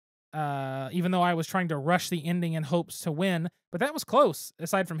won. Even though I was trying to rush the ending in hopes to win. But that was close.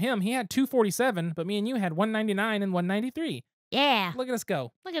 Aside from him, he had 247, but me and you had 199 and 193. Yeah. Look at us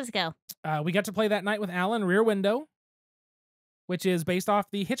go. Look at us go. We got to play that night with Alan, Rear Window, which is based off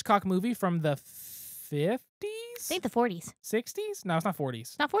the Hitchcock movie from the 50s? I think the 40s. 60s? No, it's not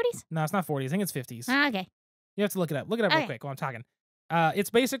 40s. Not 40s? No, it's not 40s. I think it's 50s. Okay. You have to look it up. Look it up real quick while I'm talking. It's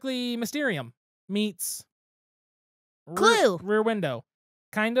basically Mysterium meets Clue. Rear Window.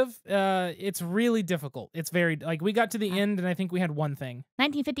 Kind of. It's really difficult. It's very, we got to the end and I think we had one thing.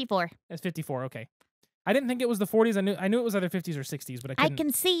 1954. It's 54, okay. I didn't think it was the 40s. I knew it was either 50s or 60s, but I couldn't. I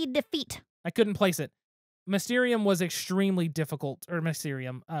concede defeat. I couldn't place it. Mysterium was extremely difficult, or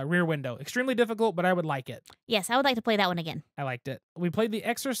Mysterium, Rear Window. Extremely difficult, but I would like it. Yes, I would like to play that one again. I liked it. We played the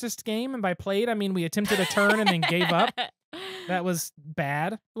Exorcist game, and by played, I mean we attempted a turn and then gave up. That was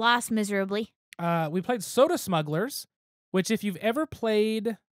bad. Lost miserably. We played Soda Smugglers, which if you've ever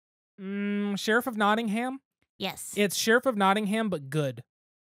played Sheriff of Nottingham, yes, it's Sheriff of Nottingham, but good.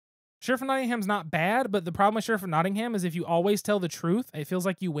 Sheriff of Nottingham's not bad, but the problem with Sheriff of Nottingham is if you always tell the truth, it feels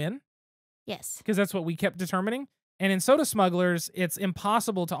like you win. Yes. Because that's what we kept determining. And in Soda Smugglers, it's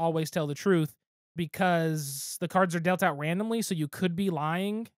impossible to always tell the truth because the cards are dealt out randomly, so you could be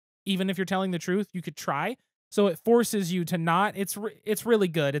lying. Even if you're telling the truth, you could try. So it forces you to not. It's really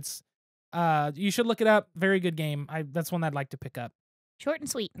good. It's you should look it up. Very good game. That's one I'd like to pick up. Short and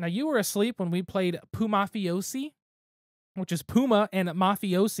sweet. Now, you were asleep when we played Pumafiosi, which is Puma and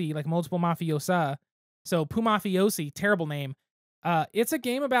Mafiosi, like multiple mafiosa. So Pumafiosi, terrible name. It's a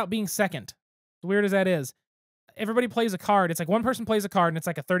game about being second. As weird as that is. Everybody plays a card. It's like one person plays a card and it's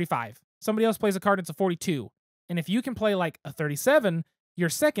like a 35. Somebody else plays a card and it's a 42. And if you can play like a 37, you're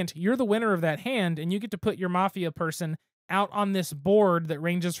second. You're the winner of that hand and you get to put your mafia person out on this board that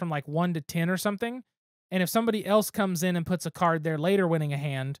ranges from like 1 to 10 or something. And if somebody else comes in and puts a card there later winning a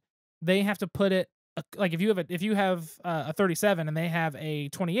hand, they have to put it like if you have a 37 and they have a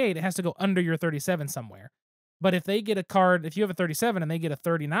 28, it has to go under your 37 somewhere. But if they get a card, if you have a 37 and they get a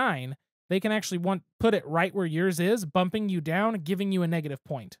 39, they can actually put it right where yours is, bumping you down, giving you a negative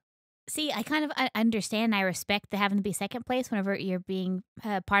point. See, I kind of understand and I respect the having to be second place whenever you're being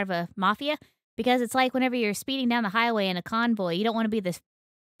part of a mafia, because it's like whenever you're speeding down the highway in a convoy, you don't want to be the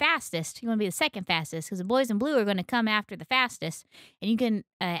fastest. You want to be the second fastest, because the boys in blue are going to come after the fastest, and you can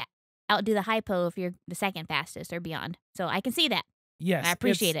outdo the hypo if you're the second fastest or beyond. So I can see that. Yes. I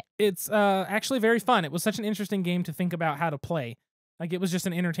appreciate it. It's actually very fun. It was such an interesting game to think about how to play. Like, it was just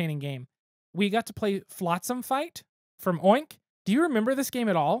an entertaining game. We got to play Flotsam Fight from Oink. Do you remember this game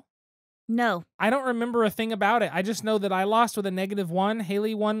at all? No. I don't remember a thing about it. I just know that I lost with a -1.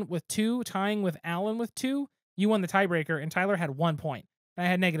 Haley won with 2, tying with Alan with 2. You won the tiebreaker, and Tyler had 1 point. I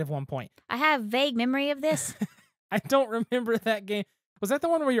had -1 point. I have vague memory of this. I don't remember that game. Was that the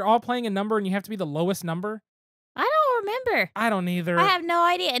one where you're all playing a number and you have to be the lowest number? I don't remember. I don't either. I have no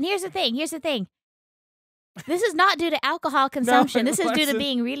idea. And here's the thing. This is not due to alcohol consumption. This is due to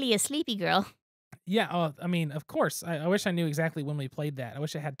being really a sleepy girl. Yeah, I mean, of course. I wish I knew exactly when we played that. I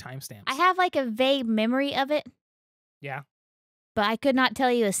wish I had timestamps. I have like a vague memory of it. Yeah. But I could not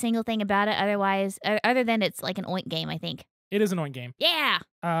tell you a single thing about it other than it's like an Oink game, I think. It is an Oink game. Yeah,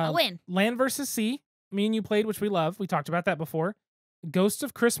 I win. Land vs. Sea. Me and you played, which we love. We talked about that before. Ghosts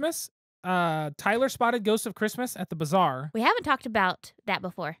of Christmas. Tyler spotted Ghosts of Christmas at the bazaar. We haven't talked about that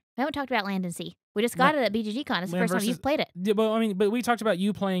before. We haven't talked about Land and Sea. We just got it at BGGCon. It's the first time you've played it. Yeah, well, I mean, but we talked about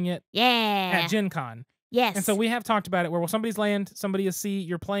you playing it at Gen Con. Yes. And so we have talked about it where somebody's land, somebody is sea.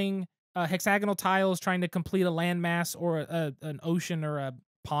 You're playing hexagonal tiles trying to complete a landmass or an ocean or a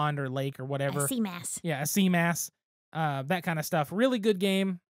pond or lake or whatever. A sea mass. Yeah, a sea mass. That kind of stuff. Really good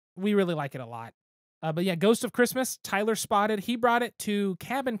game. We really like it a lot. But yeah, Ghost of Christmas, Tyler spotted. He brought it to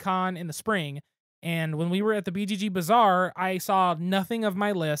Cabin Con in the spring. And when we were at the BGG Bazaar, I saw nothing of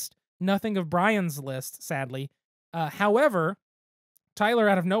my list, nothing of Brian's list, sadly. However, Tyler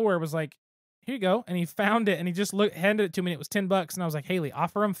out of nowhere was like, here you go. And he found it and he just handed it to me. And it was $10. And I was like, Haley,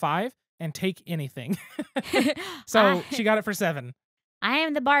 offer him 5 and take anything. So she got it for 7. I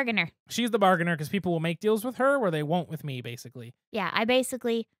am the bargainer. She's the bargainer because people will make deals with her where they won't with me, basically. Yeah, I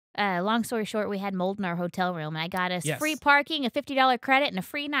basically, long story short, we had mold in our hotel room. And I got us Yes. free parking, a $50 credit, and a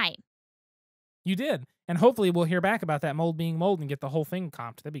free night. You did. And hopefully we'll hear back about that mold being mold and get the whole thing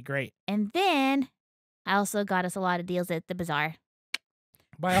comped. That'd be great. And then I also got us a lot of deals at the bazaar.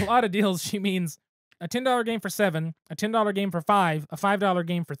 By a lot of deals, she means a $10 game for 7, a $10 game for 5, a $5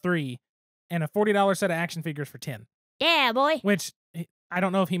 game for 3, and a $40 set of action figures for 10. Yeah, boy. Which, I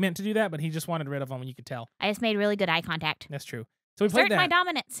don't know if he meant to do that, but he just wanted rid of them, and you could tell. I just made really good eye contact. That's true. So we played Assert my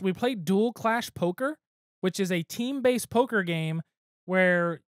dominance. We played Dual Clash Poker, which is a team-based poker game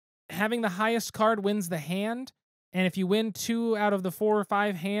where having the highest card wins the hand, and if you win 2 out of the 4 or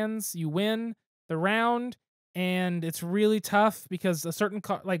 5 hands, you win the round. And it's really tough because a certain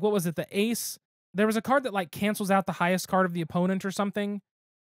card, like what was it, the ace? There was a card that like cancels out the highest card of the opponent or something.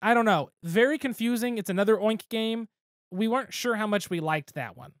 I don't know. Very confusing. It's another Oink game. We weren't sure how much we liked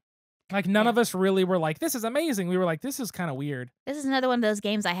that one. Like none of us really were like, this is amazing. We were like, this is kind of weird. This is another one of those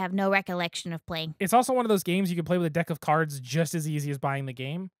games I have no recollection of playing. It's also one of those games you can play with a deck of cards just as easy as buying the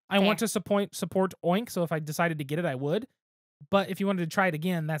game. I want to support Oink, so if I decided to get it, I would. But if you wanted to try it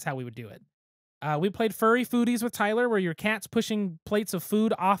again, that's how we would do it. We played Furry Foodies with Tyler, where your cat's pushing plates of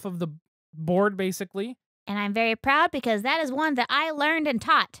food off of the board, basically. And I'm very proud because that is one that I learned and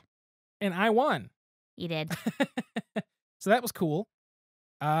taught. And I won. You did. So that was cool.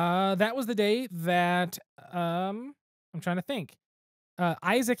 That was the day that, I'm trying to think.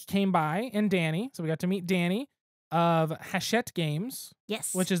 Isaac came by and Danny. So we got to meet Danny of Hachette Games.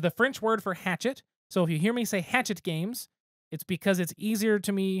 Yes. Which is the French word for hatchet. So if you hear me say Hatchet Games, it's because it's easier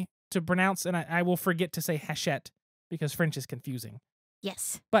to me to pronounce, and I will forget to say Hachette because French is confusing.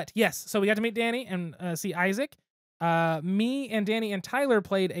 Yes. But yes, so we got to meet Danny and see Isaac. Me and Danny and Tyler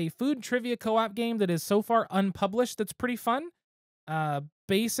played a food trivia co-op game that is so far unpublished that's pretty fun.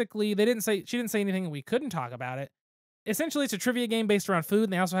 Basically, she didn't say anything and we couldn't talk about it. Essentially, it's a trivia game based around food,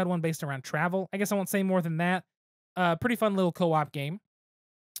 and they also had one based around travel. I guess I won't say more than that. Pretty fun little co-op game.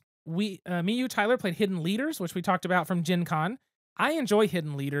 You, Tyler, played Hidden Leaders, which we talked about from Gen Con. I enjoy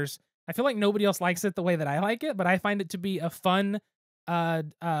Hidden Leaders. I feel like nobody else likes it the way that I like it, but I find it to be a fun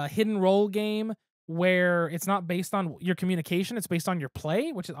hidden role game where it's not based on your communication, it's based on your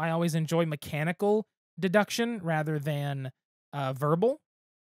play, which I always enjoy mechanical deduction rather than verbal.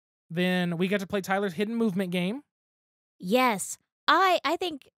 Then we got to play Tyler's Hidden Movement game. Yes. I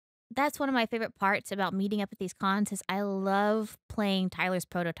think that's one of my favorite parts about meeting up at these cons is I love playing Tyler's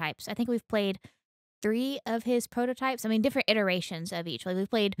prototypes. I think we've played 3 of his prototypes. I mean, different iterations of each. Like we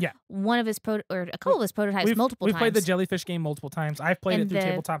played Yeah. one of his or a couple of his prototypes multiple We've times. played the jellyfish game multiple times. I've played And it through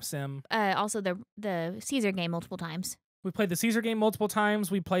Tabletop Sim. Also the Caesar game multiple times. We played the Caesar game multiple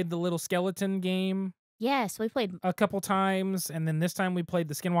times. We played the little skeleton game. Yes, we played a couple times, and then this time we played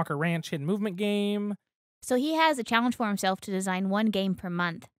the Skinwalker Ranch hidden movement game. So he has a challenge for himself to design 1 game per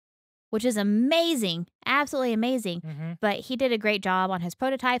month, which is amazing, absolutely amazing. Mm-hmm. But he did a great job on his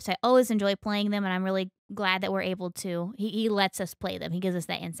prototypes. I always enjoy playing them, and I'm really glad that we're able to. He lets us play them. He gives us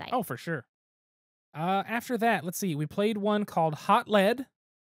that insight. Oh, for sure. After that, let's see. We played one called Hot Lead.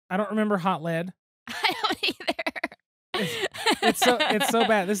 I don't remember Hot Lead. I don't either. It's so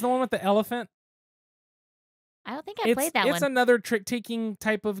bad. This is the one with the elephant. I don't think I played that one. It's another trick-taking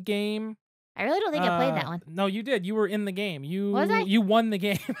type of game. I really don't think I played that one. No, you did. You were in the game. Was I? You won the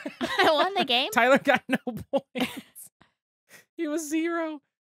game. I won the game? Tyler got no points. He was 0.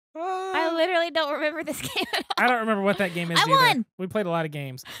 I literally don't remember this game at all. I don't remember what that game is either. won! We played a lot of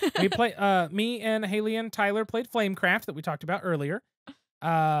games. We played me and Haley and Tyler played Flamecraft that we talked about earlier.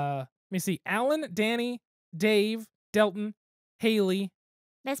 Let me see. Alan, Danny, Dave, Delton, Haley.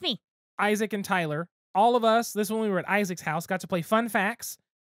 That's me. Isaac and Tyler. All of us, this is when we were at Isaac's house, got to play Fun Facts.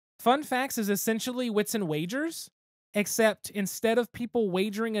 Fun Facts is essentially Wits and Wagers, except instead of people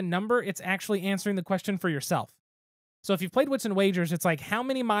wagering a number, it's actually answering the question for yourself. So if you've played Wits and Wagers, it's like, how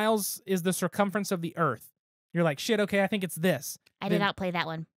many miles is the circumference of the Earth? You're like, shit, okay, I think it's this. I did not play that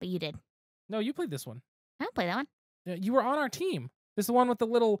one, but you did. No, you played this one. I didn't play that one. You were on our team. This is the one with the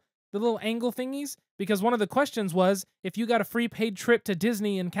little angle thingies, because one of the questions was, if you got a free paid trip to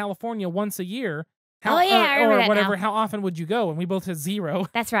Disney in California once a year, I remember that whatever, now. how often would you go? And we both said 0.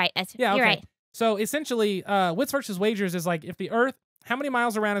 That's right. Yeah, You're okay. right. So essentially, Wits versus Wagers is like, if the Earth, how many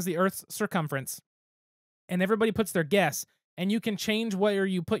miles around is the Earth's circumference? And everybody puts their guess, and you can change where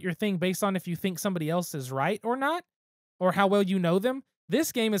you put your thing based on if you think somebody else is right or not, or how well you know them.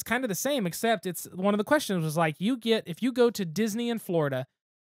 This game is kind of the same, except it's one of the questions was like, if you go to Disney in Florida,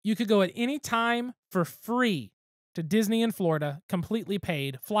 you could go at any time for free to Disney in Florida, completely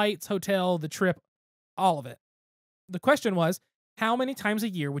paid, flights, hotel, the trip, all of it. The question was, how many times a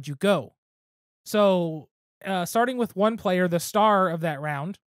year would you go? So starting with one player, the star of that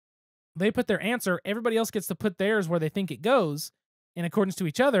round, they put their answer. Everybody else gets to put theirs where they think it goes in accordance to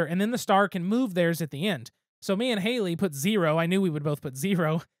each other, and then the star can move theirs at the end. So me and Haley put 0. I knew we would both put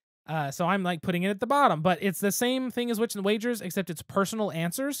 0. So I'm like putting it at the bottom. But it's the same thing as Wits and Wagers, except it's personal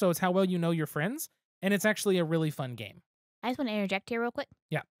answers, so it's how well you know your friends, and it's actually a really fun game. I just want to interject here real quick.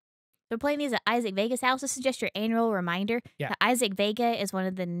 Yeah. We're playing these at Isaac Vega's house. This is just your annual reminder that Isaac Vega is one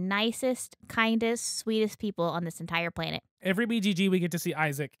of the nicest, kindest, sweetest people on this entire planet. Every BGG we get to see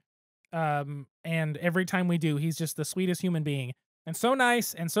Isaac. And every time we do, he's just the sweetest human being. And so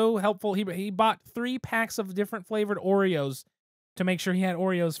nice and so helpful. He bought 3 packs of different flavored Oreos to make sure he had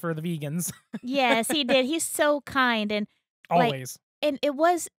Oreos for the vegans. Yes, he did. He's so kind. And always. And it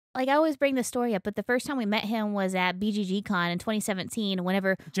was... Like, I always bring the story up, but the first time we met him was at BGGCon in 2017,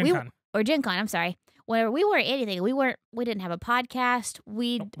 whenever... Gen Con, I'm sorry. Whenever we weren't anything. We didn't have a podcast.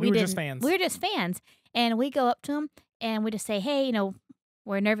 We were just fans. We were just fans. And we go up to him, and we just say, hey,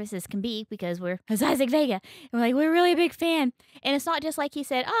 we're nervous as can be because it's Isaac Vega. And we're like, we're really a big fan. And it's not just like he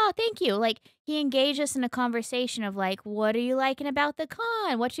said, oh, thank you. Like, he engaged us in a conversation of, like, what are you liking about the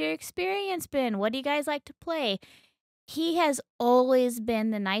con? What's your experience been? What do you guys like to play? He has always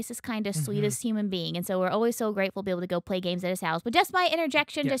been the nicest, kindest, sweetest human being. And so we're always so grateful to be able to go play games at his house. But just my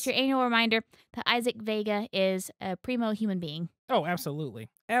interjection, just your annual reminder that Isaac Vega is a primo human being. Oh, absolutely.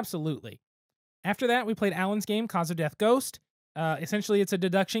 Absolutely. After that, we played Alan's game, Cause of Death Ghost. Essentially, it's a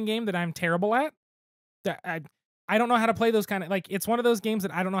deduction game that I'm terrible at. I don't know how to play those kind of... Like, it's one of those games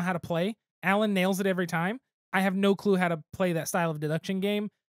that I don't know how to play. Alan nails it every time. I have no clue how to play that style of deduction game.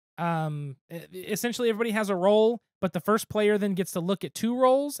 Essentially, everybody has a role, but the first player then gets to look at 2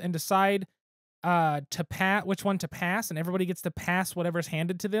 rolls and decide which one to pass, and everybody gets to pass whatever's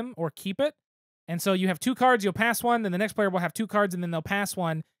handed to them or keep it. And so you have 2 cards, you'll pass one, then the next player will have 2 cards, and then they'll pass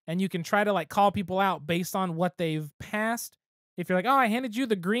one, and you can try to like call people out based on what they've passed. If you're like, oh, I handed you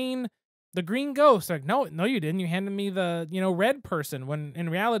the green ghost, like, no, you didn't. You handed me the red person, when in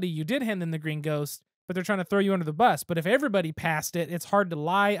reality you did hand them the green ghost, but they're trying to throw you under the bus. But if everybody passed it, it's hard to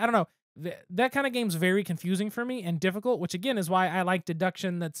lie. I don't know. That kind of game's very confusing for me and difficult, which again is why I like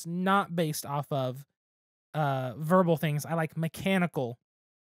deduction that's not based off of verbal things. I like mechanical,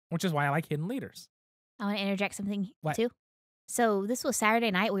 which is why I like Hidden Leaders. I want to interject something too. So this was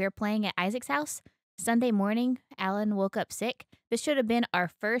Saturday night. We were playing at Isaac's house. Sunday morning, Alan woke up sick. This should have been our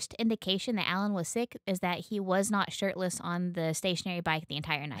first indication that Alan was sick, is that he was not shirtless on the stationary bike the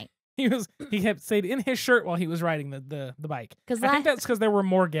entire night. He kept stayed in his shirt while he was riding the bike. I think that's because there were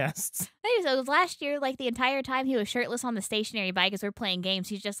more guests. So it was last year, like the entire time he was shirtless on the stationary bike as we're playing games.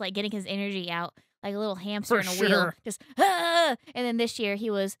 He's just like getting his energy out like a little hamster in a wheel. Just, ah! And then this year he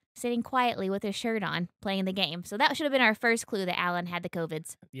was sitting quietly with his shirt on playing the game. So that should have been our first clue that Alan had the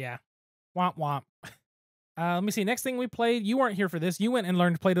COVIDs. Yeah. Womp womp. Let me see. Next thing we played, you weren't here for this. You went and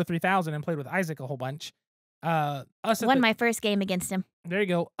learned Play-Doh 3000 and played with Isaac a whole bunch. Won my first game against him. There you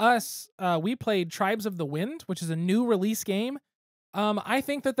go. We played Tribes of the Wind, which is a new release game. I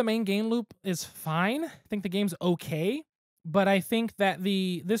think that the main game loop is fine. I think the game's okay, but I think that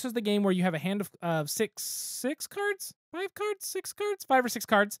this is the game where you have a hand of six cards, 5 cards, 6 cards, 5 or 6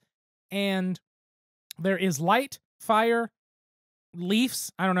 cards, and there is light, fire,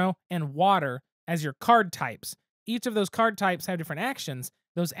 leaves, I don't know, and water as your card types. Each of those card types have different actions.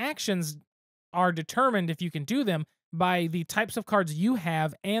 Those actions are determined, if you can do them, by the types of cards you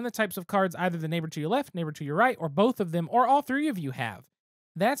have and the types of cards either the neighbor to your left, neighbor to your right, or both of them, or all 3 of you have.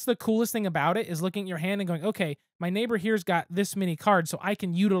 That's the coolest thing about it, is looking at your hand and going, okay, my neighbor here's got this many cards, so I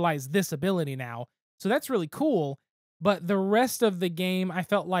can utilize this ability now. So that's really cool, but the rest of the game I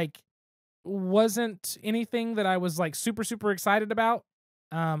felt like wasn't anything that I was like super, super excited about.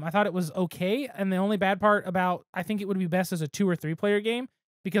 I thought it was okay, and the only bad part about, I think it would be best as a 2 or 3 player game,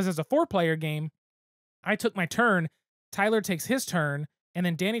 because as a 4 player game, I took my turn, Tyler takes his turn, and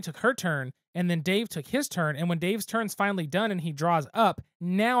then Danny took her turn, and then Dave took his turn, and when Dave's turn's finally done and he draws up,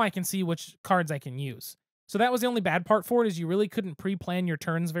 now I can see which cards I can use. So that was the only bad part for it, is you really couldn't pre-plan your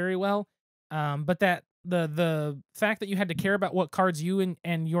turns very well. But that the fact that you had to care about what cards you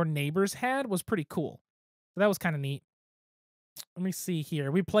and your neighbors had was pretty cool. So that was kind of neat. Let me see here.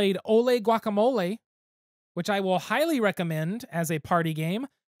 We played Ole Guacamole, which I will highly recommend as a party game.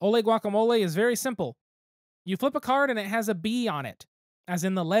 Ole Guacamole is very simple. You flip a card and it has a B on it, as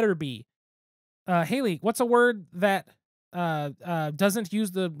in the letter B. Haley, what's a word that doesn't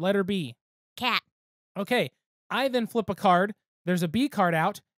use the letter B? Cat. Okay. I then flip a card. There's a B card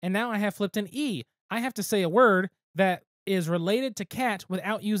out, and now I have flipped an E. I have to say a word that is related to cat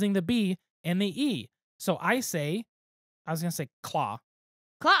without using the B and the E. So I was going to say claw.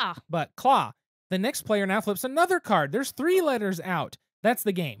 Claw. But claw. The next player now flips another card. There's 3 letters out. That's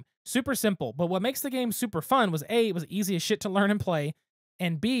the game. Super simple. But what makes the game super fun was A, it was easy as shit to learn and play,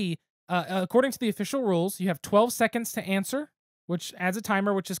 and B, according to the official rules, you have 12 seconds to answer, which adds a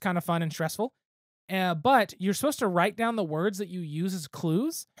timer, which is kind of fun and stressful. But you're supposed to write down the words that you use as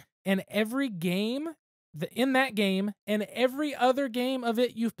clues, and every game, in that game, and every other game of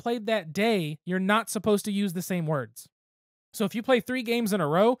it you've played that day, you're not supposed to use the same words. So if you play 3 games in a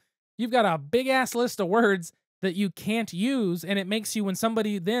row, you've got a big-ass list of words that you can't use, and it makes you, when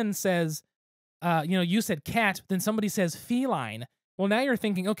somebody then says, you said cat, then somebody says feline. Well, now you're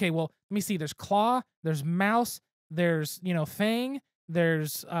thinking, okay, well, let me see, there's claw, there's mouse, there's, fang,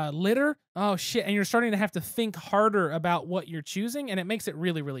 there's litter. Oh, shit, and you're starting to have to think harder about what you're choosing, and it makes it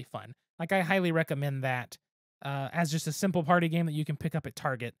really, really fun. Like, I highly recommend that as just a simple party game that you can pick up at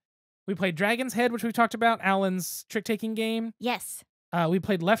Target. We played Dragon's Head, which we talked about, Alan's trick-taking game. Yes. We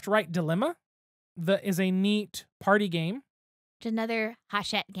played Left-Right Dilemma. That is a neat party game. It's another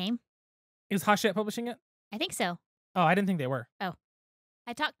Hachette game. Is Hachette publishing it? I think so. Oh, I didn't think they were. Oh.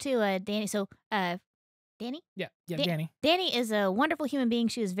 I talked to Danny. So, Danny? Yeah, Danny. Danny is a wonderful human being.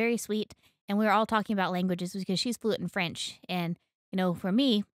 She was very sweet. And we were all talking about languages because she's fluent in French. And, for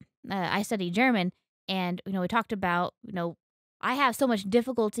me, I study German. And, we talked about, I have so much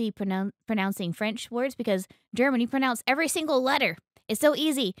difficulty pronouncing French words because German, you pronounce every single letter. It's so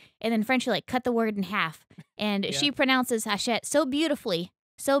easy. And then French, you cut the word in half. And She pronounces Hachette so beautifully.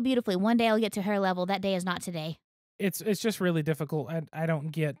 So beautifully. One day I'll get to her level. That day is not today. It's just really difficult. I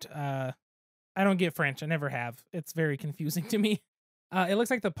don't get French. I never have. It's very confusing to me. It looks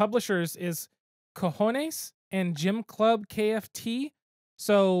like the publishers is Cojones and Gym Club KFT.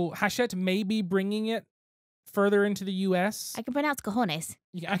 So Hachette may be bringing it further into the U.S. I can pronounce cojones.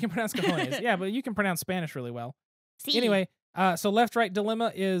 I can pronounce cojones. Yeah, but you can pronounce Spanish really well. Sí. Anyway, so Left-Right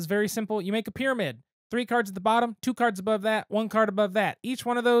Dilemma is very simple. You make a pyramid. 3 cards at the bottom, 2 cards above that, 1 card above that. Each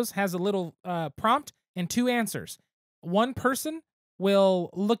one of those has a little prompt and 2 answers. One person will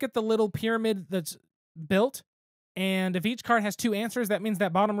look at the little pyramid that's built, and if each card has 2 answers, that means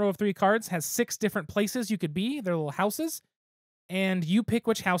that bottom row of 3 cards has 6 different places you could be, their little houses, and you pick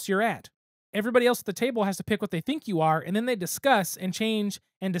which house you're at. Everybody else at the table has to pick what they think you are, and then they discuss and change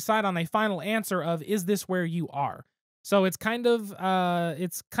and decide on a final answer of, is this where you are? So it's kind of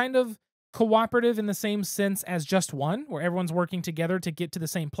cooperative in the same sense as Just One, where everyone's working together to get to the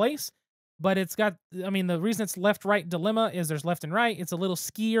same place. but it's got, I mean, the reason it's left-right dilemma is there's left and right. It's a little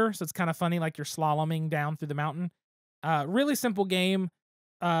skier, so it's kind of funny, like you're slaloming down through the mountain. Really simple game.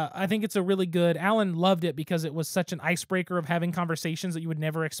 I think it's a really good, Alan loved it because it was such an icebreaker of having conversations that you would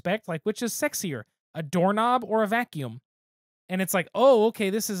never expect, like which is sexier, a doorknob or a vacuum? And it's like, oh, okay,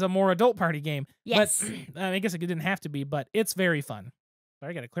 this is a more adult party game. Yes. But I guess it didn't have to be, but it's very fun.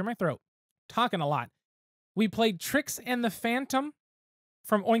 Sorry, I gotta clear my throat. Talking a lot. We played Tricks and the Phantom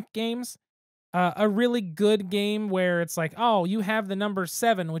from Oink Games. A really good game where it's like, oh, you have the number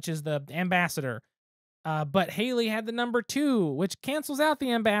 7, which is the ambassador. But Haley had the number 2, which cancels out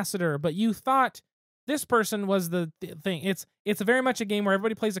the ambassador. But you thought this person was the thing. It's very much a game where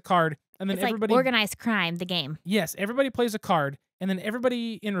everybody plays a card, and then It's everybody like organized crime, the game. Yes, everybody plays a card, and then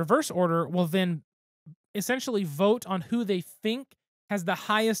everybody in reverse order will then essentially vote on who they think has the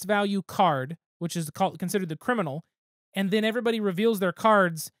highest value card, which is considered the criminal, and then everybody reveals their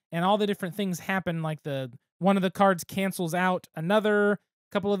cards, and all the different things happen. Like one of the cards cancels out another. A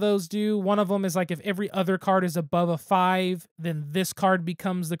couple of those do. One of them is like if every other card is above a 5, then this card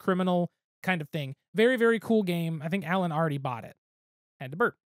becomes the criminal kind of thing. Very, very cool game. I think Alan already bought it. Had to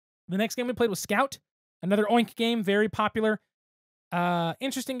burp. The next game we played was Scout, another Oink game, very popular.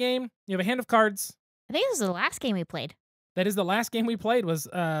 Interesting game. You have a hand of cards. I think this is the last game we played. That is the last game we played was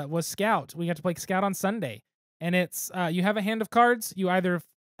Scout. We got to play Scout on Sunday. And it's you have a hand of cards. You either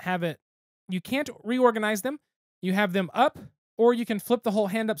have it, you can't reorganize them. You have them up, or you can flip the whole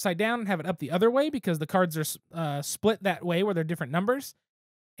hand upside down and have it up the other way because the cards are split that way where they're different numbers.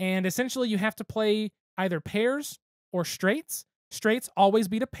 And essentially you have to play either pairs or straights. Straights always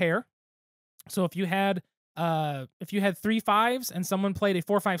beat a pair. So if you had 3 5s and someone played a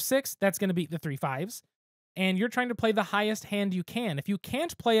 4 5 6, that's going to beat the 3 5s. And you're trying to play the highest hand you can. If you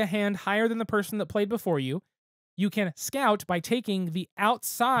can't play a hand higher than the person that played before you, you can scout by taking the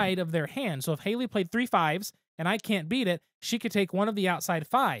outside of their hand. So if Haley played 3 5s and I can't beat it, she could take one of the outside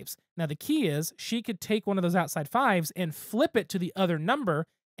 5s. Now the key is she could take one of those outside 5s and flip it to the other number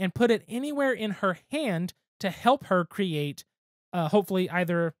and put it anywhere in her hand to help her create hopefully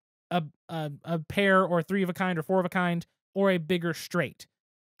either a pair or 3 of a kind or 4 of a kind or a bigger straight.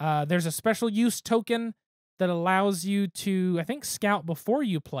 There's a special use token that allows you to, I think, scout before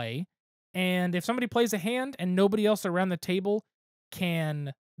you play. And if somebody plays a hand and nobody else around the table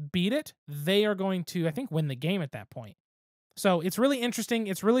can beat it, they are going to, I think, win the game at that point. So it's really interesting.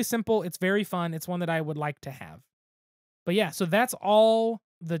 It's really simple. It's very fun. It's one that I would like to have. But yeah, so that's all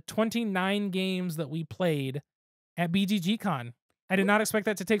the 29 games that we played at BGGCon. I did not expect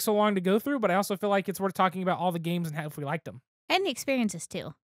that to take so long to go through, but I also feel like it's worth talking about all the games and how if we liked them. And the experiences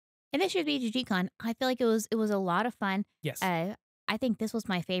too. And this year's BGGCon, I feel like it was a lot of fun. Yes. I think this was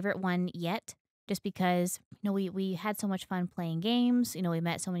my favorite one yet, just because we had so much fun playing games. We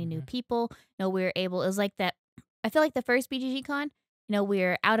met so many new people. We were able. It was like that. I feel like the first BGGCon, we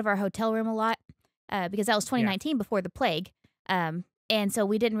were out of our hotel room a lot because that was 2019 before the plague. And so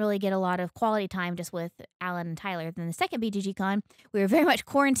we didn't really get a lot of quality time just with Alan and Tyler. Then the second BGGCon, we were very much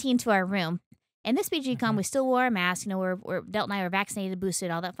quarantined to our room. And this BGGCon, we still wore our masks. We're Delt and I were vaccinated,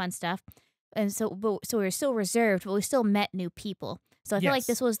 boosted, all that fun stuff. And so we were still reserved, but we still met new people. So I feel like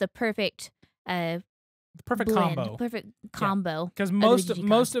this was the perfect blend, combo. Perfect combo. Because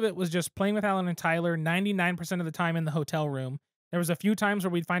most of it was just playing with Alan and Tyler 99% of the time in the hotel room. There was a few times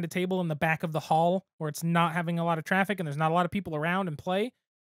where we'd find a table in the back of the hall where it's not having a lot of traffic and there's not a lot of people around and play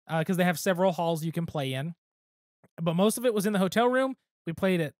because they have several halls you can play in. But most of it was in the hotel room. We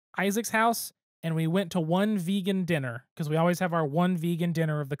played at Isaac's house and we went to one vegan dinner because we always have our one vegan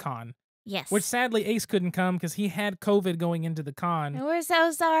dinner of the con. Yes. Which sadly Ace couldn't come because he had COVID going into the con. We're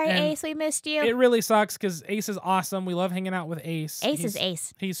so sorry, Ace. We missed you. It really sucks because Ace is awesome. We love hanging out with Ace. Ace is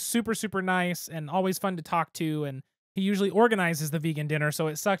Ace. He's super, super nice and always fun to talk to. And he usually organizes the vegan dinner, so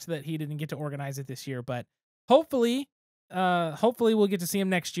it sucked that he didn't get to organize it this year. But hopefully we'll get to see him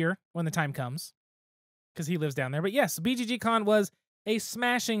next year when the time comes because he lives down there. But yes, BGGCon was a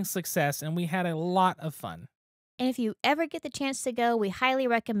smashing success, and we had a lot of fun. And if you ever get the chance to go, we highly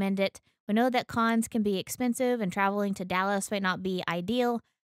recommend it. We know that cons can be expensive, and traveling to Dallas might not be ideal,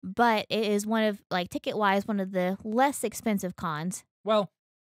 but it is one of, ticket-wise, one of the less expensive cons. Well,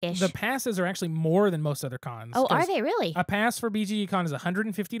 the passes are actually more than most other cons. Oh, are they really? A pass for BGGCon is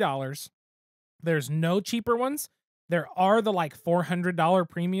 $150. There's no cheaper ones. There are the $400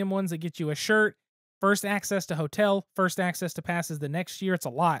 premium ones that get you a shirt, first access to hotel, first access to passes the next year. It's a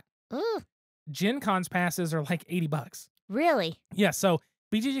lot. Ooh. Gen Con's passes are $80. Really? Yeah, so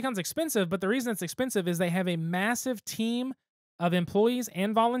BGGCon's expensive, but the reason it's expensive is they have a massive team of employees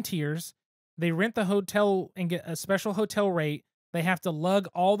and volunteers. They rent the hotel and get a special hotel rate They have to lug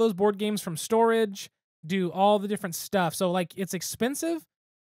all those board games from storage, do all the different stuff. So like it's expensive,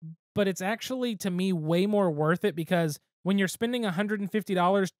 but it's actually to me way more worth it because when you're spending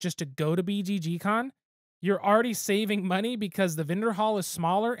 $150 just to go to BGGCon, you're already saving money because the vendor hall is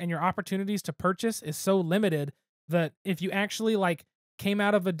smaller and your opportunities to purchase is so limited that if you actually like came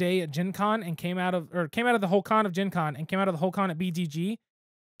out of a day at Gen Con and came out of the whole con of Gen Con and came out of the whole con at BGG,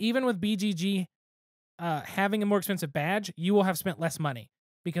 even with BGG having a more expensive badge, you will have spent less money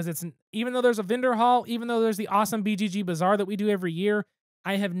because even though there's a vendor hall, even though there's the awesome BGG Bazaar that we do every year,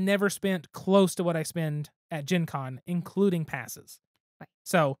 I have never spent close to what I spend at Gen Con, including passes. Right.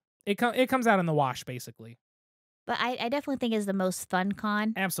 So it comes out in the wash, basically. But I definitely think it's the most fun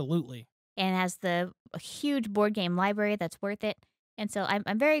con. Absolutely. And has a huge board game library that's worth it. And so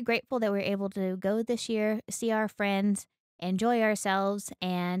I'm very grateful that we're able to go this year, see our friends, enjoy ourselves,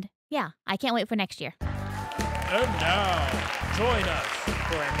 and yeah, I can't wait for next year. And now, join us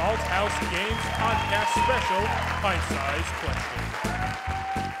for a Malthaus Games podcast special, Pint-Sized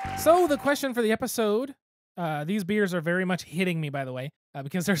Question. So the question for the episode, these beers are very much hitting me, by the way,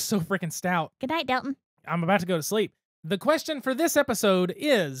 because they're so freaking stout. Good night, Dalton. I'm about to go to sleep. The question for this episode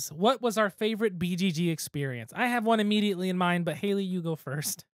is, what was our favorite BGG experience? I have one immediately in mind, but Haley, you go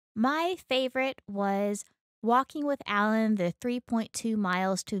first. My favorite was walking with Alan the 3.2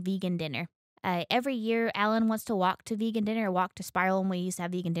 miles to vegan dinner. Every year, Alan wants to walk to vegan dinner or walk to Spiral, and we used to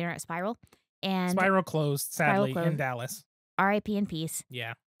have vegan dinner at Spiral. And Spiral closed, sadly, in Dallas. R.I.P. in peace.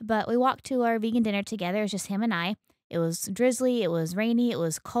 Yeah. But we walked to our vegan dinner together. It was just him and I. It was drizzly, it was rainy, it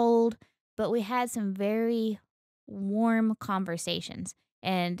was cold, but we had some very warm conversations.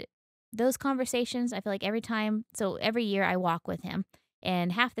 And those conversations, I feel like every year I walk with him,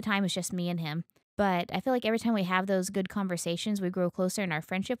 and half the time it's just me and him. But I feel like every time we have those good conversations, we grow closer in our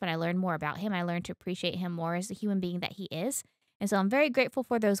friendship, and I learn more about him. I learn to appreciate him more as the human being that he is. And so I'm very grateful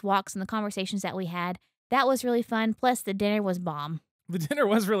for those walks and the conversations that we had. That was really fun. Plus, the dinner was bomb. The dinner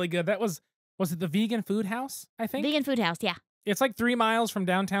was really good. That was it the Vegan Food House, I think? Vegan Food House, yeah. It's like 3 miles from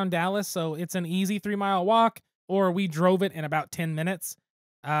downtown Dallas, so it's an easy 3-mile walk, or we drove it in about 10 minutes.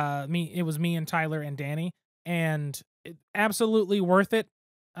 It was me and Tyler and Danny, and absolutely worth it.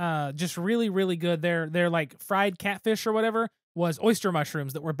 Just really, really good. Their like fried catfish or whatever was oyster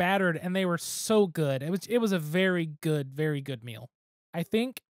mushrooms that were battered, and they were so good. It was a very good meal. I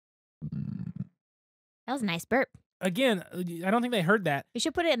think that was a nice burp. Again, I don't think they heard that. You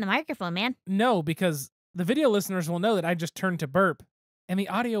should put it in the microphone, man. No, because the video listeners will know that I just turned to burp, and the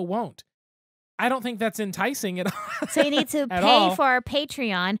audio won't. I don't think that's enticing at all. So you need to pay for our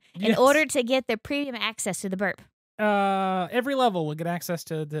Patreon in order to get the premium access to the burp. Every level will get access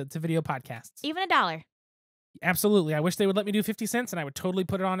to video podcasts. Even $1. Absolutely. I wish they would let me do 50 cents, and I would totally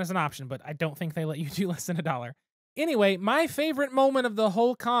put it on as an option, but I don't think they let you do less than $1. Anyway, my favorite moment of the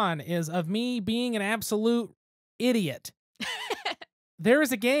whole con is of me being an absolute idiot. There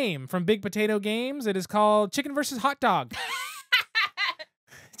is a game from Big Potato Games. It is called Chicken versus Hot Dog.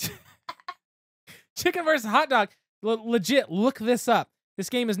 Chicken versus Hot Dog. Legit, look this up. This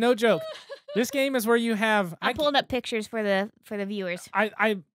game is no joke. This game is where you have... I'm pulling up pictures for the viewers.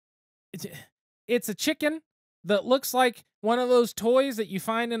 It's a chicken that looks like one of those toys that you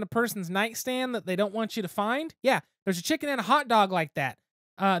find in a person's nightstand that they don't want you to find. Yeah, there's a chicken and a hot dog like that.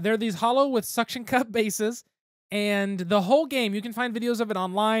 They're these hollow with suction cup bases. And the whole game, you can find videos of it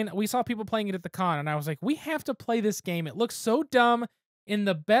online. We saw people playing it at the con, and I was like, we have to play this game. It looks so dumb in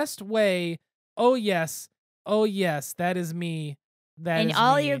the best way. Oh, yes, that is me. That in is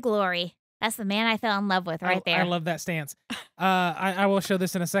all me. your glory. That's the man I fell in love with right there. I love that stance. I will show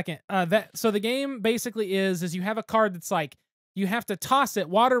this in a second. So the game basically is you have a card that's like, you have to toss it.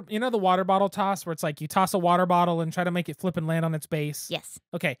 The water bottle toss where it's like you toss a water bottle and try to make it flip and land on its base? Yes.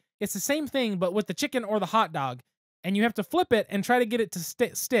 Okay. It's the same thing, but with the chicken or the hot dog. And you have to flip it and try to get it to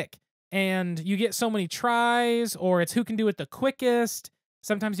stick. And you get so many tries, or it's who can do it the quickest.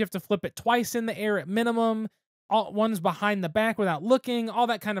 Sometimes you have to flip it twice in the air at minimum. One's behind the back without looking. All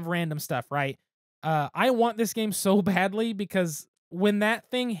that kind of random stuff, right? I want this game so badly because when that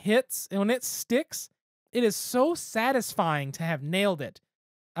thing hits and when it sticks, it is so satisfying to have nailed it.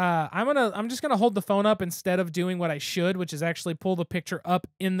 I'm just gonna hold the phone up instead of doing what I should, which is actually pull the picture up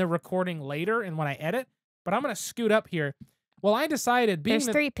in the recording later and when I edit. But I'm gonna scoot up here. Well, I decided there's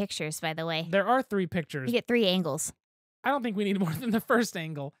 3 pictures, by the way. There are 3 pictures. You get 3 angles. I don't think we need more than the first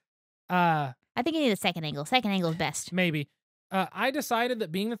angle. I think you need a second angle. Second angle is best. Maybe. I decided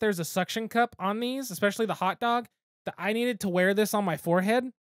that being that there's a suction cup on these, especially the hot dog, that I needed to wear this on my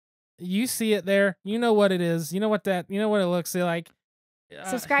forehead. You see it there. You know what it is. You know what it looks like.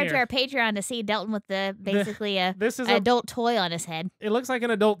 Subscribe to here. our Patreon to see Delton with basically a This is adult toy on his head. It looks like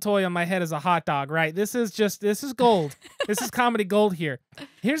an adult toy on my head as a hot dog, right? This is gold. This is comedy gold here.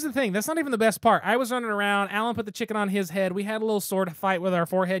 Here's the thing. That's not even the best part. I was running around. Alan put the chicken on his head. We had a little sword fight with our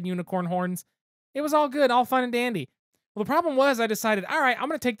forehead unicorn horns. It was all good, all fun and dandy. Well, the problem was I decided, all right, I'm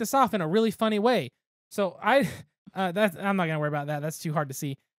going to take this off in a really funny way. So I'm not going to worry about that. That's too hard to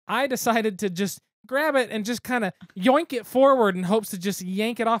see. I decided to just grab it and just kind of yoink it forward in hopes to just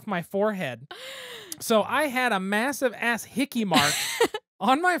yank it off my forehead. So I had a massive ass hickey mark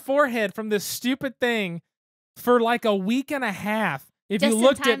on my forehead from this stupid thing for like a week and a half. If you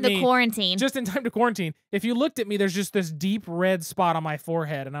looked at me, just in time to quarantine. If you looked at me, there's just this deep red spot on my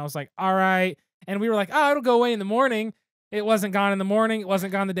forehead. And I was like, all right. And we were like, oh, it'll go away in the morning. It wasn't gone in the morning. It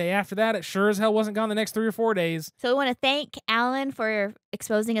wasn't gone the day after that. It sure as hell wasn't gone the next 3 or 4 days. So we want to thank Alan for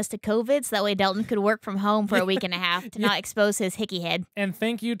exposing us to COVID so that way Delton could work from home for a week and a half to not expose his hickey head. And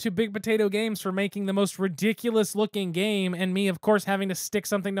thank you to Big Potato Games for making the most ridiculous looking game and me, of course, having to stick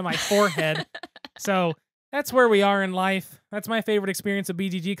something to my forehead. So that's where we are in life. That's my favorite experience of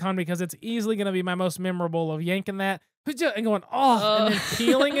BGGCon because it's easily going to be my most memorable of yanking that and going, and then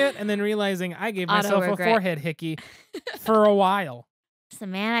peeling it and then realizing I gave myself a forehead hickey for a while. It's the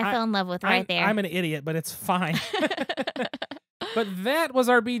man I fell in love with right there. I'm an idiot, but it's fine. But that was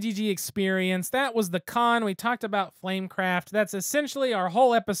our BGG experience. That was the con. We talked about Flamecraft. That's essentially our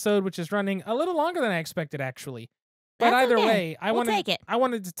whole episode, which is running a little longer than I expected, actually. But That's either okay. way, I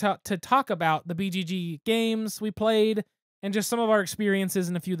wanted to talk about the BGG games we played and just some of our experiences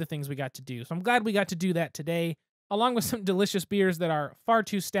and a few of the things we got to do. So I'm glad we got to do that today, along with some delicious beers that are far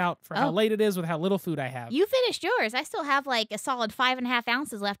too stout for how late it is with how little food I have. You finished yours. I still have like a solid 5.5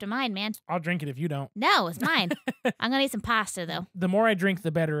 ounces left of mine, man. I'll drink it if you don't. No, it's mine. I'm going to eat some pasta, though. The more I drink,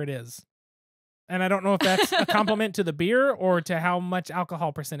 the better it is. And I don't know if that's a compliment to the beer or to how much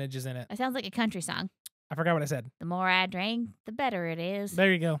alcohol percentage is in it. It sounds like a country song. I forgot what I said. The more I drink, the better it is.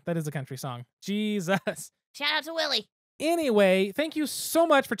 There you go. That is a country song. Jesus. Shout out to Willie. Anyway, thank you so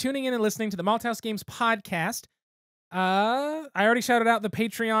much for tuning in and listening to the Malthaus Games podcast. I already shouted out the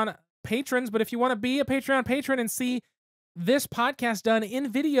Patreon patrons, but if you want to be a Patreon patron and see this podcast done in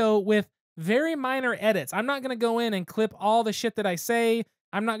video with very minor edits, I'm not going to go in and clip all the shit that I say.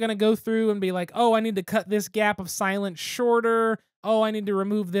 I'm not going to go through and be like, oh, I need to cut this gap of silence shorter. Oh, I need to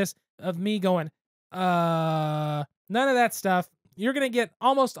remove this of me going, none of that stuff. You're going to get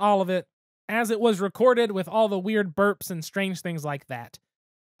almost all of it as it was recorded with all the weird burps and strange things like that.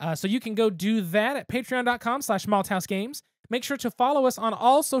 So you can go do that at patreon.com/malthausgames. Make sure to follow us on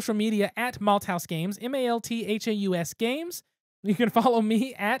all social media at Malthaus Games, Malthaus Games. You can follow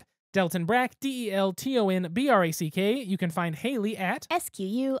me at Delton Brack, DeltonBrack. You can find Haley at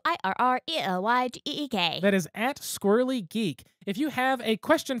SQUIRRELYGEEK. That is at Squirrely Geek. If you have a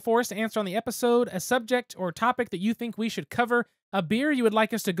question for us to answer on the episode, a subject or topic that you think we should cover, a beer you would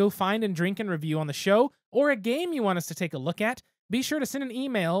like us to go find and drink and review on the show, or a game you want us to take a look at, be sure to send an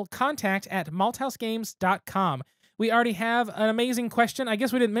email, contact@malthausgames.com. We already have an amazing question. I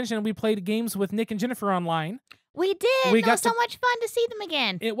guess we didn't mention we played games with Nick and Jennifer online. We did. It was so much fun to see them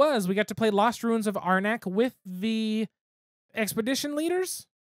again. It was. We got to play Lost Ruins of Arnak with the expedition leaders.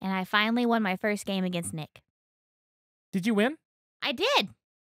 And I finally won my first game against Nick. Did you win? I did.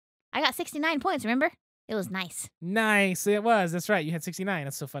 I got 69 points, remember? It was nice. Nice. It was. That's right. You had 69.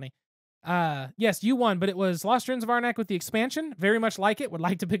 That's so funny. Yes, you won, but it was Lost Ruins of Arnak with the expansion. Very much like it. Would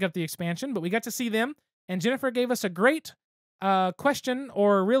like to pick up the expansion, but we got to see them. And Jennifer gave us a great question,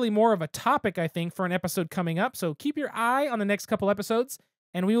 or really more of a topic, I think, for an episode coming up. So keep your eye on the next couple episodes,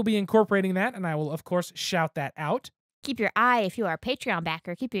 and we will be incorporating that, and I will, of course, shout that out. Keep your eye if you are a Patreon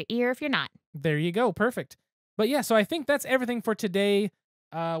backer. Keep your ear if you're not. There you go. Perfect. But yeah, so I think that's everything for today.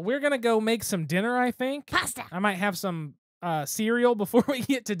 We're going to go make some dinner, I think. Pasta. I might have some cereal before we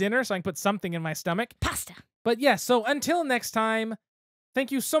get to dinner so I can put something in my stomach. Pasta. But yeah, so until next time,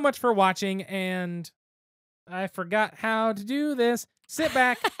 thank you so much for watching, and I forgot how to do this. Sit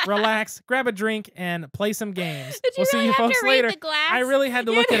back, relax, grab a drink, and play some games. We'll see you folks later. The glass? I really had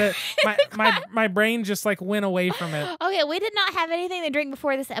to look at it. My brain just like went away from it. Okay, we did not have anything to drink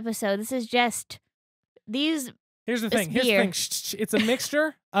before this episode. This is just these. Here's the thing. It's a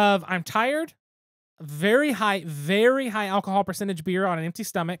mixture of I'm tired, very high alcohol percentage beer on an empty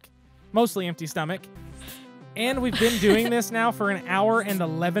stomach, mostly empty stomach. And we've been doing this now for an hour and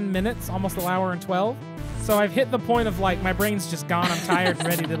 11 minutes, almost an hour and 12. So I've hit the point of like, my brain's just gone. I'm tired and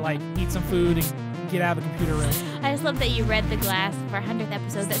ready to like eat some food and get out of the computer room. I just love that you read the glass for our 100th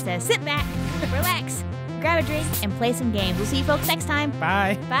episode that says, sit back, relax, grab a drink, and play some games. We'll see you folks next time.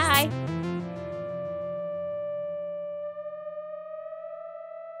 Bye. Bye.